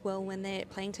deal as well when they're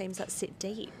playing teams that sit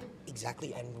deep.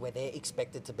 Exactly, and where they're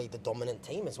expected to be the dominant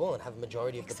team as well and have a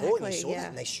majority of the ball. And you saw that,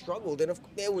 and they struggled. And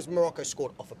there was Morocco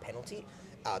scored off a penalty,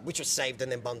 which was saved and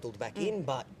then bundled back in.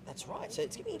 But that's right. So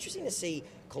it's going to be interesting to see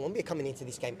Colombia coming into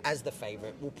this game as the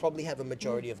favourite. We'll probably have a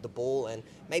majority of the ball, and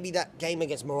maybe that game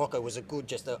against Morocco was a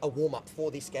warm-up for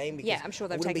this game. Because I'm sure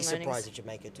they've I wouldn't be taken surprised learnings. if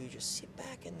Jamaica do just sit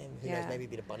back and then who knows, maybe a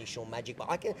bit of Bunny Shaw magic.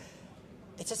 But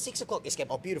it's at 6 o'clock this game.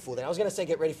 Oh, beautiful. Then I was going to say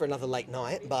get ready for another late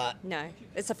night, but no,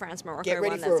 it's a France-Morocco get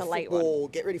ready one. For that's a late football,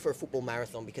 one. Get ready for a football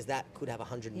marathon because that could have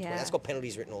 120. Yeah. That's got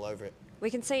penalties written all over it.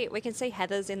 We can see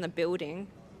Heather's in the building.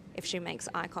 If she makes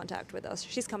eye contact with us,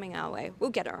 she's coming our way. We'll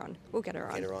get her on. Get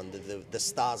her on. The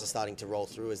stars are starting to roll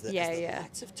through as the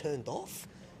lights have turned off.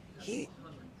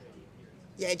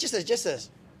 Just a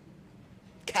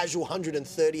casual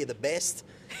 130 of the best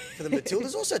for the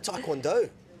Matildas. Also Taekwondo.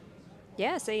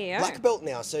 Yeah, CEO. Black belt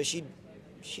now, so she'd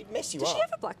mess you up. Does she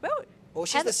have a black belt? Well,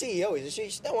 she's the CEO, isn't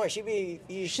she? Don't worry,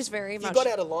 she's very much. If you got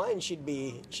out of line, she'd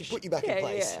put you back in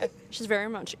place. Yeah. She's very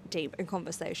much deep in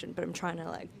conversation, but I'm trying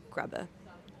to grab her.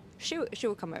 She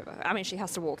will come over. I mean, she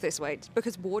has to walk this way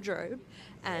because wardrobe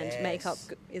and makeup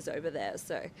is over there,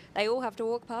 so they all have to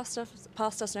walk past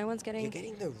us. No one's getting. You're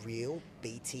getting the real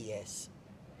BTS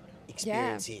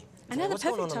experience here. And now what's the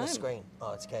going perfect on time. the screen?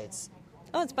 Oh, it's okay. It's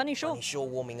Bunny Shaw. Bunny Shaw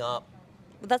warming up.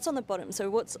 Well, that's on the bottom. So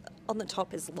what's on the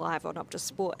top is live on Optus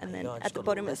Sport, and then at the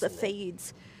bottom is the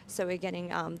feeds. So we're getting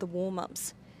the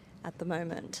warm-ups at the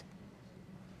moment.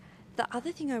 The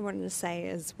other thing I wanted to say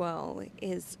as well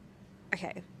is,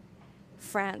 okay,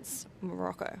 France,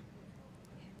 Morocco.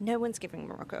 No one's giving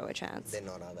Morocco a chance. They're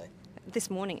not, are they? This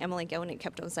morning, Emily Gelnick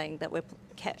kept on saying that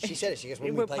She said it. She goes,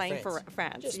 when we're we play playing France, for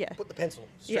France. just Yeah. put the pencil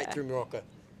straight through Morocco.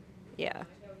 Yeah.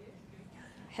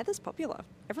 Heather's popular.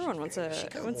 Everyone wants to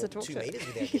talk 2 to her. meters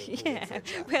without getting pulled in Yeah, for a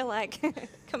chat. we're like,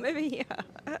 come over here.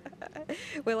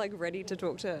 We're like ready to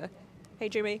talk to her. Hey,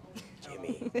 Jimmy.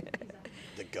 Jimmy.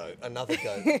 The goat. Another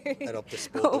goat at Optus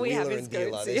Sport. All The we have wheeler is and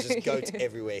dealer. goats. There's just goats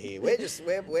everywhere here. We're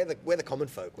the common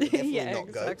folk. We're definitely Yeah,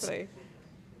 not goats. exactly.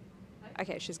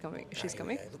 Okay, she's coming. She's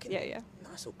coming. Look at Yeah, yeah.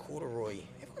 Nice little corduroy.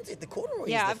 Everyone's at the corduroy.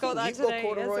 Yeah, is the I've got thing. that You've today got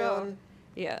corduroy as well. on.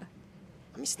 Yeah.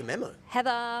 I missed the memo.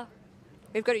 Heather,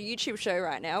 we've got a YouTube show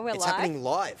right now. We're It's live. happening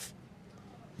live.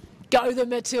 Go the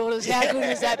Matildas. How good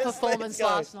was that Yes, performance let's go.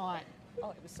 last night?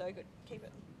 Oh, it was so good. Keep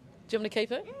it. Do you want me to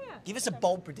keep it? Yeah. Give us a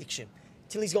bold prediction.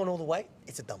 Tilly's gone all the way.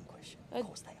 It's a dumb question. Of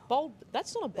course they are. Bold.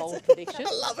 That's not a bold prediction.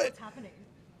 I love it. What's happening?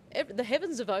 The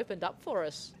heavens have opened up for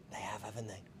us. They have, haven't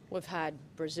they? We've had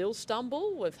Brazil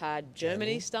stumble. We've had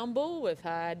Germany stumble. We've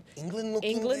had England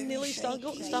looking very nearly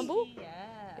shaky. stumble. Yeah.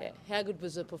 Yeah. How good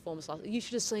was the performance last? You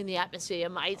should have seen the atmosphere.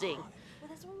 Amazing. Well,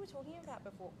 that's what we were talking about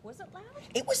before. Was it loud?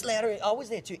 It was louder. I was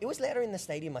there too. It was louder in the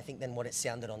stadium, I think, than what it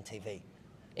sounded on TV.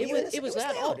 It was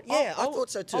loud. Yeah, I thought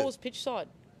so too. I was pitch side.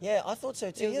 Yeah, I thought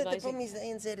so too. It was Yeah, the amazing. problem is the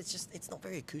ANZ. It's not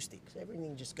very acoustic. So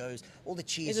everything just goes. All the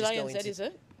cheers Is it just go ANZ? into. Is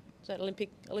it? Is that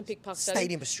Olympic Park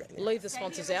Stadium Australia. Leave the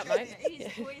sponsors out, mate.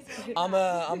 I'm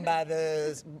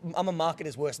a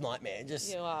marketer's worst nightmare.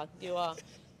 Just You are.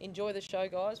 Enjoy the show,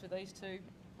 guys, with these two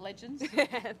legends.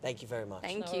 thank you very much.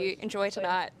 Thank you. Enjoy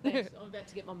tonight. Thanks. I'm about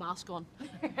to get my mask on.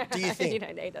 Do you think? You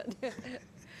don't need it.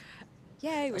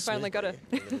 Yay, we That's finally smooth, got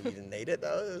it. buddy. You didn't need it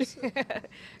though.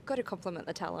 Got to compliment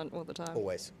the talent all the time.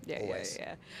 Always. Yeah, Always.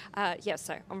 yeah.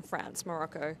 So on France,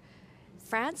 Morocco.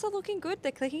 France are looking good.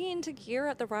 They're clicking into gear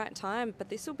at the right time, but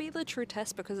this will be the true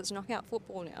test because it's knockout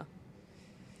football now.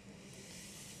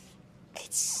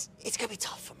 It's going to be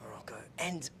tough for Morocco.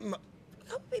 And a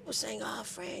couple of people saying,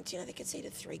 France, they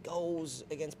conceded 3 goals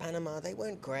against Panama. They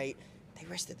weren't great. They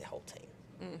rested their whole team.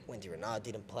 Wendy Renard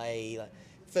didn't play.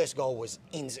 First goal was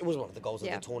it was one of the goals of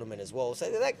the tournament as well. So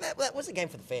that was a game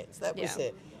for the fans. That was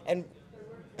it. And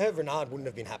Hervé Renard wouldn't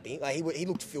have been happy. He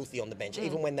looked filthy on the bench,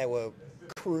 even when they were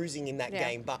cruising in that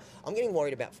game. But I'm getting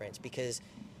worried about France because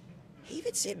he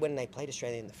even said when they played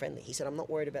Australia in the friendly, he said, I'm not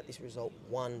worried about this result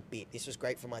one bit. This was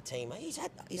great for my team. He's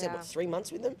had what, 3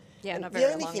 months with them? Yeah, and not the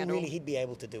very only long thing at really all. he'd be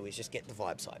able to do is just get the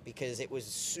vibes right because it was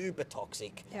super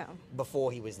toxic Yeah.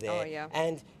 before he was there. Oh, yeah.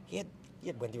 And he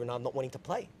had Wendy Renard not wanting to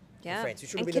play. Yeah, For France,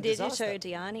 which would and have been a disaster. Khadija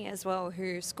Diani as well,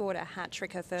 who scored a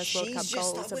hat-trick, her first World Cup She's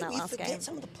just goals in that we last forget game.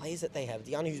 some of the players that they have.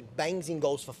 Diana, who bangs in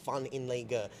goals for fun in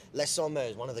Liga. Les Sommer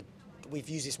is one of the, we've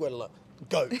used this word a lot,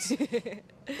 goats.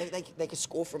 they can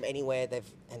score from anywhere.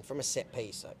 And from a set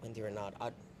piece, like Wendy Renard, I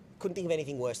couldn't think of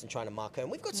anything worse than trying to mark her. And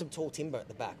we've got some tall timber at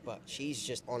the back, but she's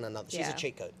just on another. She's a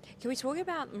cheat code. Can we talk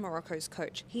about Morocco's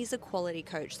coach? He's a quality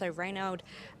coach. So Reynald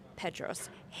Pedros,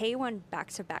 he won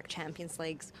back-to-back Champions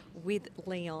Leagues with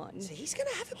Lyon. So he's going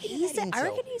to have a bit He's of that I intel.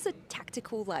 reckon he's a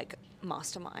tactical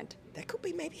mastermind. That could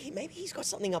be maybe he's got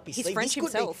something up his He's sleeve. French This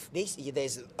could be- himself.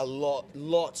 There's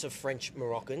lots of French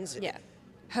Moroccans. Yeah.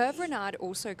 Hervé Renard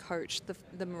also coached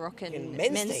the Moroccan In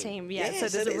men's team. Yeah, so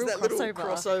there's a real that little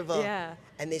crossover. Yeah.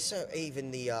 And there's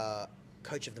even the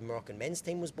coach of the Moroccan men's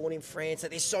team was born in France. So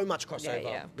there's so much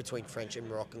crossover between French and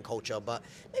Moroccan culture. But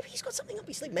maybe he's got something up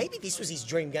his sleeve. Maybe this was his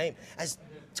dream game as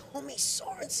Tommy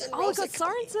Sorensen. Oh, rolls God, it. Come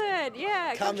Sorensen.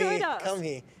 Yeah, come here, join us. come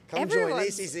here. Come Everyone. join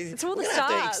this. It's all the we're going to have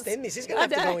to stars. extend this. It's going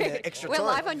to have to go into extra We're time.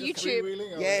 live on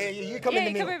YouTube. Yeah, you come in the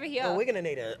you middle. come over here. Oh, we're going to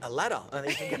need a ladder. I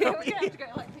think. We're gonna have to go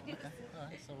like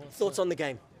Thoughts on the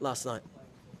game last night?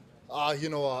 You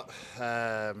know what?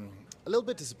 A little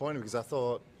bit disappointed because I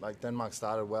thought Denmark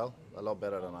started well, a lot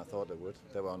better than I thought they would.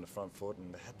 They were on the front foot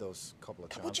and they had those couple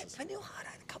of chances. Vanille had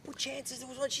a couple of chances. There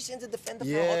was one she sent a defender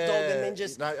for a hot dog and then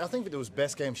just... I think it was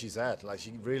best game she's had.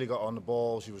 She really got on the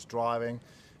ball, she was driving,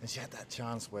 and she had that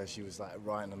chance where she was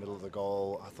right in the middle of the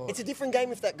goal. I thought It's a different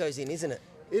game if that goes in, isn't it?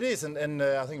 it is, and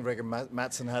I think Regan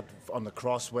Madsen had on the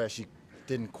cross where she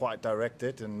didn't quite direct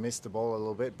it and missed the ball a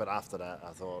little bit, but after that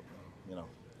I thought,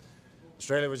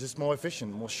 Australia was just more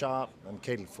efficient, more sharp, and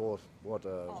Caitlin Ford, what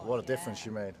a difference she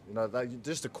made.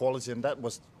 Just the quality, and that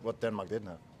was what Denmark didn't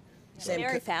have.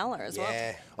 Mary Fowler as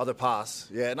well. Oh, the pass.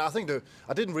 Yeah, and I think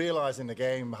I didn't realise in the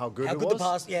game how good How it good was. the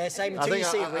pass, yeah, same I until you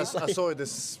think see it replay. I saw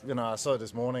it I saw it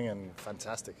this morning and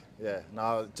fantastic. Yeah,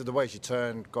 now to the way she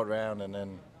turned, got around, and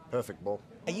then perfect ball.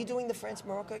 Are you doing the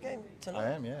France-Morocco game tonight?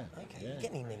 I am, yeah. Okay, Yeah. you're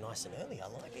getting in there nice and early. I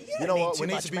like it. You know what? We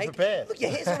need to be prepared. Look,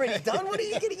 your hair's already done. What are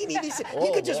you getting in here? You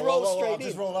Whoa, could just whoa, roll whoa, whoa, straight I'll in.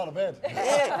 just roll out of bed.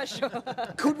 Yeah, sure.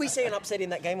 Could we see an upset in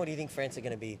that game, or do you think France are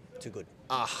going to be too good?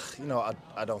 You know,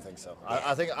 I don't think so.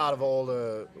 I think out of all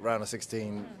the round of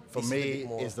 16, for This is a me, bit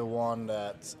more- is the one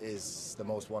that is the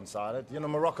most one-sided. You know,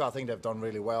 Morocco, I think they've done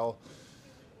really well.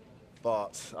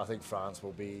 But I think France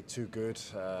will be too good.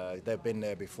 They've been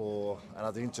there before, and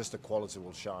I think just the quality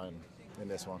will shine in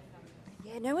this one.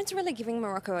 Yeah, no one's really giving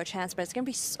Morocco a chance, but it's going to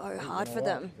be so hard for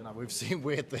them. You know, we've seen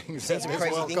weird things. Seen some in this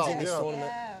crazy World things Cup, in this you know.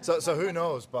 tournament. So who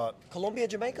knows? But Colombia,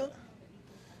 Jamaica?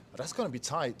 that's going to be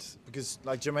tight because,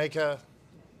 like, Jamaica,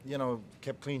 you know,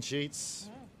 kept clean sheets.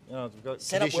 You know, we've got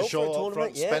Set up Kadisha well for a Shaw up tournament,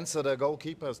 front. yeah. Spencer, the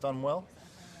goalkeeper, has done well.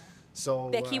 So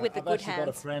Becky with the I've good actually got a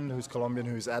hands. friend who's Colombian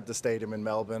who's at the stadium in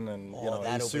Melbourne, and you know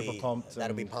that'll he's super be- pumped.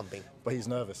 that'll be and- pumping. But he's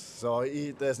nervous, so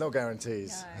there's no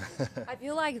guarantees. I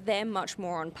feel like they're much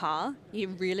more on par. You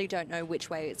really don't know which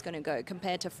way it's going to go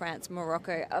compared to France,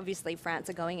 Morocco. Obviously, France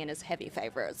are going in as heavy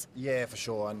favourites. Yeah, for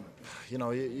sure. And you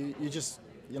know, you just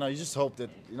hope that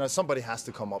somebody has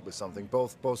to come up with something.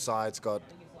 Both sides got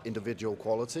individual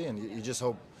quality, and you just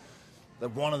hope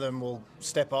that one of them will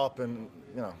step up. And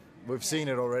you know, we've seen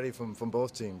it already from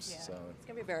both teams. So. It's going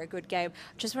to be a very good game.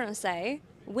 Just want to say,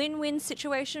 win-win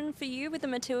situation for you with the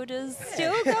Matildas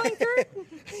still going through.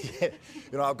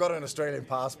 You know, I've got an Australian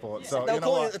passport, so They'll you know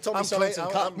call what? it the Tommy I'm,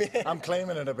 Sorensen Cup. I'm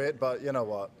claiming it a bit, but you know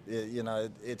what? You know,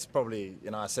 it's probably,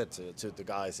 you know, I said to the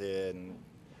guys here, and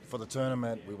for the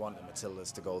tournament, we want the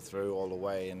Matildas to go through all the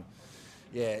way, and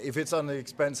yeah, if it's on the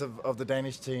expense of the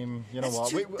Danish team, you know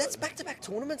That's what? two- that's back-to-back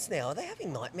tournaments now. Are they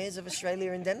having nightmares of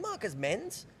Australia and Denmark as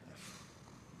men's?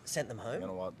 Sent them home. You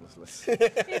know what? Let's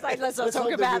He's like, let's not hope talk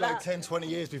it'll about be that. like 10, 20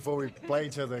 years before we play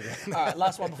each other again. All right,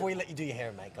 last one before we let you do your hair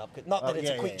and makeup. Not that Oh, it's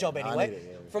yeah, a quick yeah, job yeah. I anyway. need it,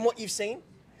 yeah. From what you've seen,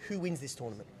 who wins this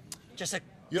tournament? Just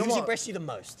You know who's what? impressed you the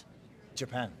most?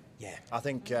 Japan. Yeah. I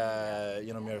think, you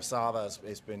know, Miroslava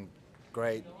has been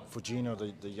great. Fujino,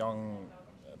 the young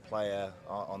player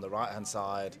on the right-hand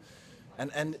side.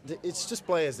 And it's just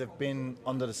players that have been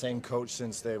under the same coach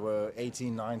since they were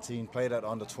 18, 19, played at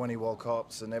under 20 World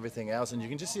Cups and everything else. And you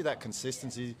can just see that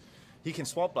consistency. He can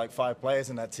swap like 5 players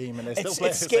in that team and they still play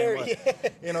It's the scary. same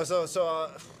way. You know,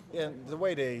 yeah, the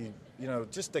way they, you know,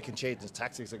 just they can change the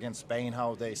tactics against Spain,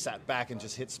 how they sat back and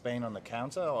just hit Spain on the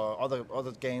counter, or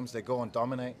other games they go and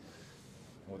dominate.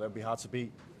 Well, they'll be hard to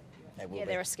beat. Yeah,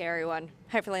 they're a scary one.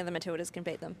 Hopefully the Matildas can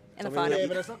beat them in the final. Yeah,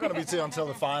 but it's not going to be until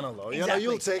the final, though. You know, Exactly.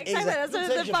 you'll take Exactly. you'll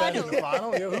The take Japan in final. the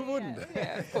final. Yeah, who wouldn't?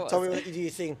 Yeah, of course. Tommy, we'll let you do your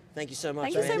thing. Thank you so much.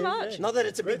 Thank you so man. much. Not that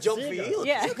it's a big job to for see you you. Look,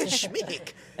 Yeah. you look a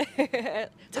schmick. Looking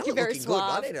Talent very looking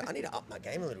suave. good. I need to up my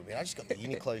game a little bit. I just got the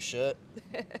Uniqlo shirt.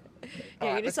 Yeah, All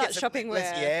you right, need to let's start get some- shopping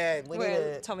let's- where, yeah, we need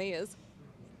where to- Tommy is.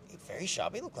 Very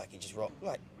sharp. He looked like he just rocked.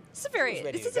 Like, This is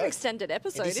ready to an go. extended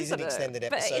episode, This is isn't an extended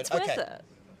it? episode. But it's worth Okay. it.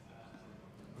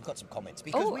 We've got some comments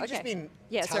because Oh, we've just okay. been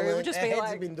Yeah, so talent, we'll just our be heads like-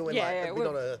 have been doing yeah, like yeah, a bit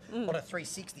on a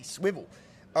 360 swivel.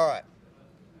 All right,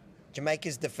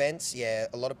 Jamaica's defense, yeah,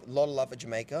 a lot of love for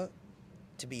Jamaica.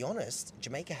 To be honest,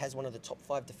 Jamaica has one of the top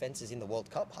 5 defenses in the World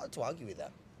Cup. Hard to argue with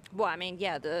that. Well, I mean,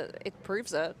 yeah, it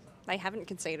proves it. They haven't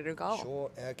conceded a goal.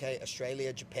 Sure. Okay.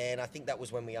 Australia, Japan. I think that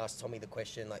was when we asked Tommy the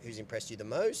question, like, who's impressed you the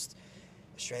most?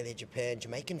 Australia, Japan,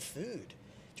 Jamaican food.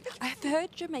 I've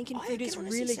heard Jamaican food is can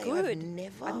honestly really say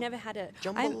good. I've never had it.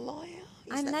 Jambalaya?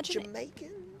 I Is that imagine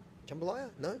Jamaican? Jambalaya?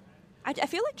 No? I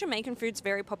feel like Jamaican food's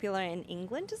very popular in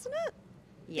England, isn't it?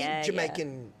 Yeah,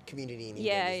 Jamaican community in England,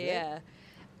 Yeah, isn't yeah. it?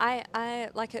 I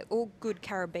like it. All good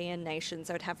Caribbean nations,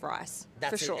 they would have rice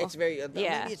for sure. It's very, yeah.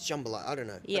 maybe it's jambalaya. I don't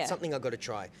know. Yeah. That's something I've got to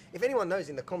try. If anyone knows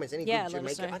in the comments any Yeah, good let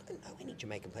us Jamaican, know. I don't know any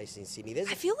Jamaican places in Sydney. There's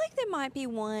I feel like there might be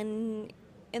one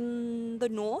in the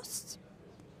north.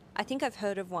 I think I've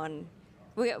heard of one.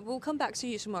 We'll come back to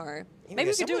you tomorrow. Maybe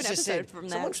we could do an episode from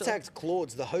there. Someone's actually. tagged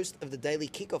Claude's, the host of the Daily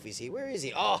Kickoff, is here. Where is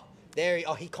he? Oh, there he.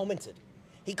 Oh, he commented.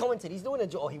 He commented. He's doing a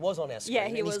job. Oh, he was on our screen. Yeah,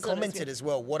 he and was He's on our commented screen. as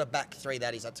well. What a back three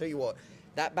that is. I tell you what,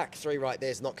 that back three right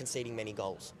there is not conceding many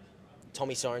goals.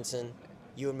 Tommy Sorensen,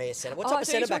 you and me are centre. What Oh, type I of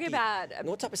thought you were centre back are talking you? about-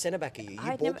 What type of centre back are you? You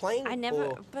I'd ball never, playing? I never,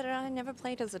 or- but I never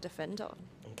played as a defender.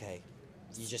 Okay.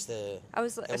 You're just a. I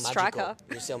was El a striker. Magico.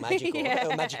 You're still magical. Yeah.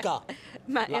 El Magica.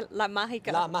 La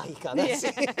Mágica. La Mágica. That's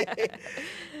Yeah.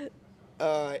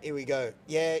 it. Here we go.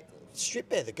 Yeah. Strip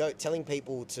Bear the goat telling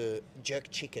people to jerk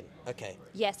chicken. Okay.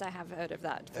 Yes, I have heard of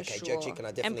that for Okay, sure. jerk chicken,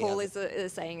 I definitely And Paul have.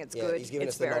 is saying it's Yeah, good. he's giving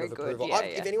it's us the nod very of good. approval. Yeah,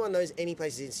 If yeah. anyone knows any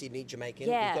places in Sydney, Jamaican,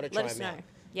 Yeah, we've got to try let us them know. out.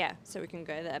 Yeah, so we can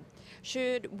go there.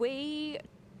 Should we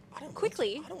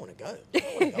quickly? I don't want to go. I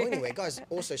don't want to go anywhere. Guys,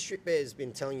 also, Strip Bear's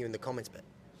been telling you in the comments, but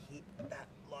hit that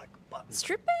like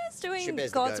Strip Bear's doing Strip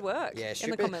Bear's the God's goat. work Yeah, in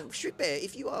Strip the Bear, comments. Strip Bear,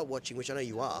 if you are watching, which I know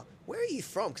you are, where are you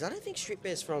from? Because I don't think Strip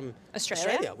Bear's from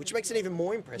Australia? which makes it even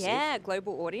more impressive. Yeah,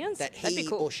 global audience. That That'd be he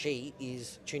cool. or she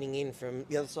is tuning in from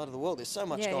the other side of the world. There's so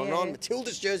much Yeah, going yeah, on. yeah.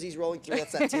 Matilda's jersey's rolling through.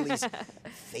 That's that Tilly's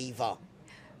fever.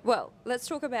 Well, let's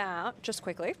talk about, just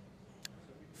quickly,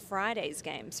 Friday's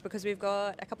games, because we've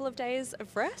got a couple of days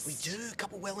of rest. We do, a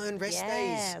couple well-earned rest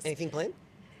Yes. days. Anything planned?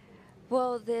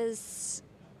 Well,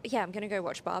 I'm going to go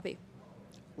watch Barbie.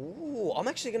 Ooh, I'm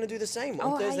actually going to do the same Oh,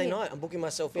 on are Thursday you? night. I'm booking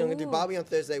myself in. I'm going to do Ooh. Barbie on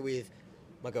Thursday with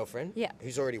my girlfriend, Yeah.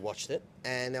 who's already watched it,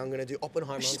 and then I'm going to do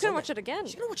Oppenheimer She's on going to Sunday. watch it again.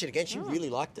 She's going to watch it again. She really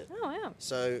liked it. Oh, wow.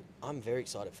 So I'm very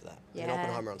excited for that. And Yeah.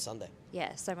 Oppenheimer on Sunday.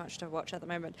 Yeah, so much to watch at the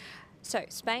moment. So,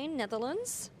 Spain,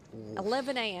 Netherlands,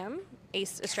 11 a.m.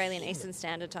 Australian Eastern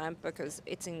Standard Time, because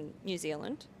it's in New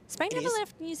Zealand. Spain It never is.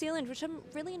 left New Zealand, which I'm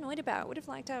really annoyed about. Would have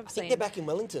liked to have I seen. think they're back in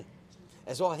Wellington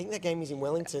as well. I think that game is in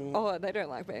Wellington. Oh, they don't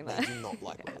like being there. They do not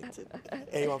like Wellington.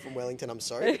 Anyone from Wellington, I'm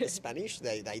sorry, but the Spanish,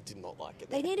 they do not like it.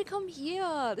 They need to come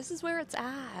here. This is where it's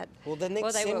at. Well, the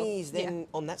next they will. semis then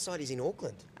on that side is in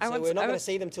Auckland. I So want- we're not I going to want-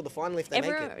 see them till the final if they make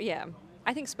it. Yeah,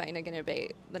 I think Spain are going to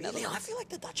beat the Really? Netherlands. I feel like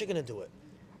the Dutch are going to do it.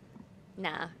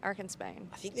 Nah, I reckon Spain.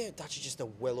 I think the Dutch are just a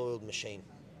well-oiled machine.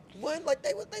 Weren't like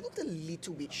they looked a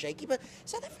little bit shaky, but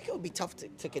South Africa would be tough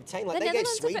to contain. Like The they gave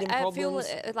Netherlands, Sweden I feel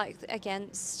problems. like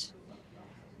against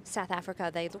South Africa,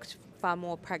 they looked far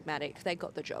more pragmatic. They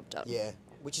got the job done. Yeah,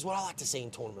 which is what I like to see in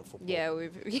tournament football. Yeah,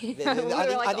 we've we I were think- like I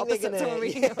think they're opposites gonna- when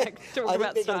we yeah. like talk I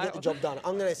about think they're going to style. get the job done.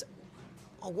 I'm going to.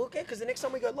 Oh, well, okay, because the next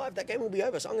time we go live, that game will be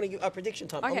over. So I'm going to give a prediction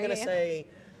time. I'm Okay, going to yeah. say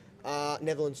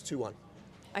Netherlands 2-1.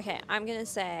 Okay, I'm going to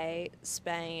say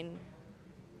Spain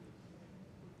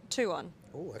 2-1.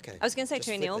 Oh, okay. I was going to say Just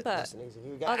 2-0, flip it. but Nice and easy.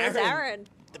 Here we go. oh, there's Aaron.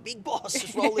 The big boss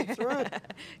just rolling through.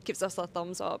 Gives us a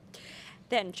thumbs up.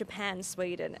 Then Japan,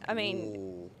 Sweden. I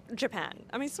mean, Japan.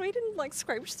 I mean, Sweden like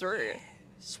scrapes through.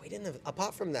 Sweden,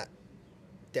 apart from that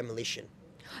demolition.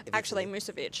 of Actually, Italy,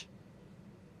 Musovic.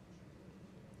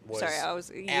 was Sorry, I was.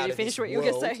 You out need to of finish this what you were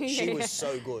world. saying. She was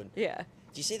so good. Yeah.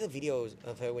 Do you see the videos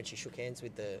of her when she shook hands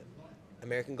with the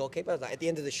American goalkeeper? Like at the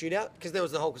end of the shootout, because there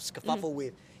was the whole scuffle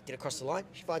with get across the line.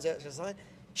 She finds out across the line,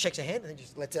 shakes her hand, and then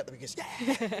just lets out the biggest.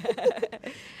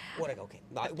 What a goalkeeper!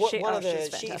 Like, she's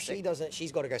if fantastic. she doesn't,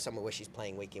 she's got to go somewhere where she's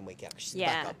playing week in, week out. She's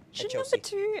Yeah, back up she's at Chelsea. number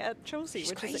 2 at Chelsea, She's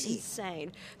which is crazy.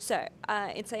 insane. So,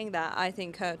 in saying that, I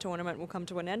think her tournament will come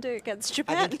to an end against I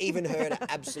Japan. think even her at her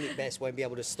absolute best won't be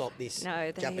able to stop this no,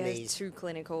 they are Japanese too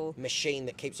clinical. machine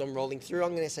that keeps on rolling through.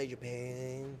 I'm going to say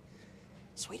Japan.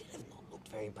 Sweden have not looked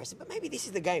very impressive, but maybe this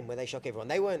is the game where they shock everyone.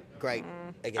 They weren't great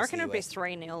against I reckon the it'll be US.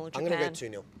 3-0 Japan. I'm going to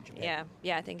go 2-0 Japan.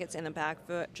 Yeah, I think it's in the bag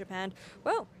for Japan.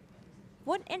 Well,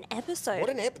 what an episode.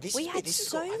 What an episode. We had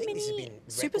so many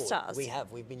superstars.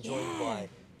 We've been joined Yeah. by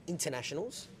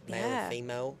internationals, male Yeah. and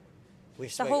female.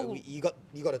 We've The whole you got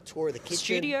a tour of the kitchen.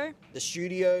 studio. The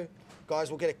studio. Guys,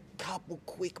 we'll get a couple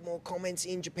quick more comments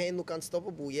in. Japan look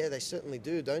unstoppable. Yeah, they certainly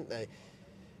do, don't they?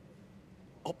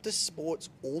 Optus Sports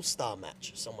All-Star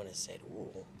match, someone has said.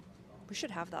 Ooh. We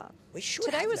should have that. We should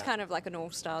Today have was that. kind of like an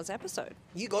all-stars episode.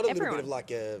 You got a little Everyone. bit of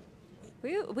like a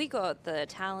We got the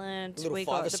talent, Little we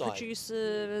got the five-a-side.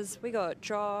 producers, we got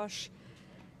Josh,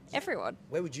 everyone.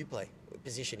 Where would you play? What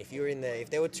position? If you were in there, if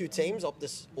there were two teams,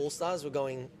 Optus All-Stars were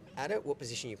going at it, what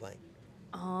position are you playing?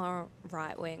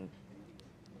 Right wing.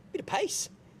 Bit of pace.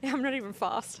 Yeah, I'm not even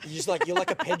fast. You're like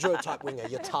a Pedro type winger.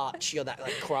 You're touch. You're that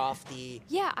like crafty,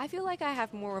 Yeah, I feel like I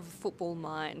have more of a football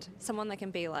mind. Someone that can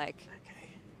be like,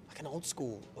 like an old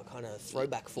school kind of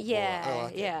throwback footballer. yeah, I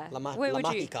like it. yeah. La Where would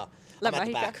you? Mahika. La I'm at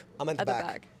the Mahika. back. I'm at the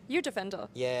back. You're a defender.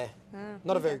 Yeah, Ah,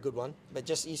 not a okay. very good one, but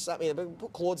just you start me.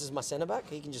 Put Claude's as my centre back.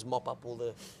 He can just mop up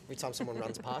every time someone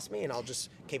runs past me, and I'll just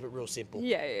keep it real simple.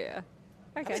 Yeah.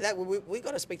 Okay. I mean, we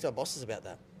got to speak to our bosses about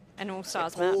that. An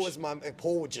all-stars Paul match. was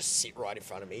Paul would just sit right in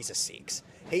front of me. He's a 6.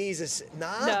 He's a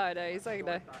nah. No, he's like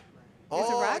no. He's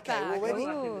Oh, a right okay, back. well, maybe-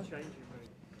 Ooh.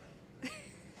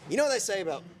 You know what they say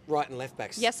about right and left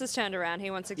backs? Yes has turned around. He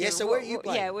wants to. Yeah, give- so where are you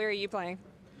playing? Yeah, where are you playing?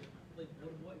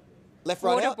 Left,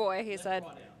 right, Water out. boy, he said.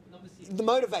 The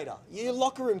motivator. You're a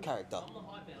locker room character.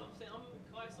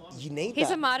 You need He's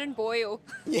that. a Martin Boyle.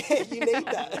 Yeah, you need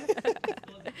that.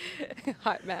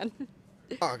 Hype man.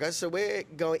 All right, guys. So we're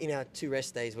going in our 2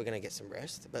 rest days. We're going to get some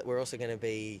rest, but we're also going to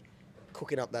be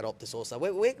cooking up that Optus All-Star.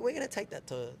 We're going to take that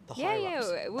to the higher ups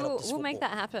at We'll Optus make football.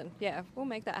 that happen. Yeah, we'll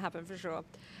make that happen for sure.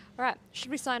 All right,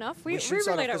 should we sign off? We should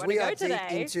sign really off, don't 'cause want to we go are deep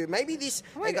today. into maybe this.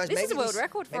 Oh my Hey God, guys, this maybe is a world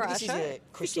record for maybe our this show. is a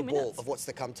crystal 50 ball minutes. of what's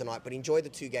to come tonight. But enjoy the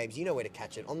 2 games. You know where to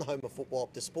catch it on the home of football,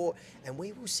 Optus Sport, and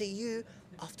we will see you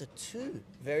after 2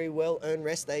 very well earned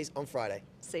rest days on Friday.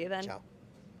 See you then. Ciao.